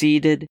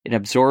succeeded in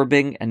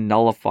absorbing and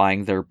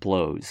nullifying their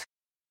blows.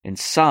 In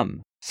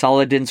sum,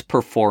 Saladin's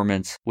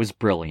performance was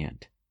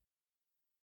brilliant.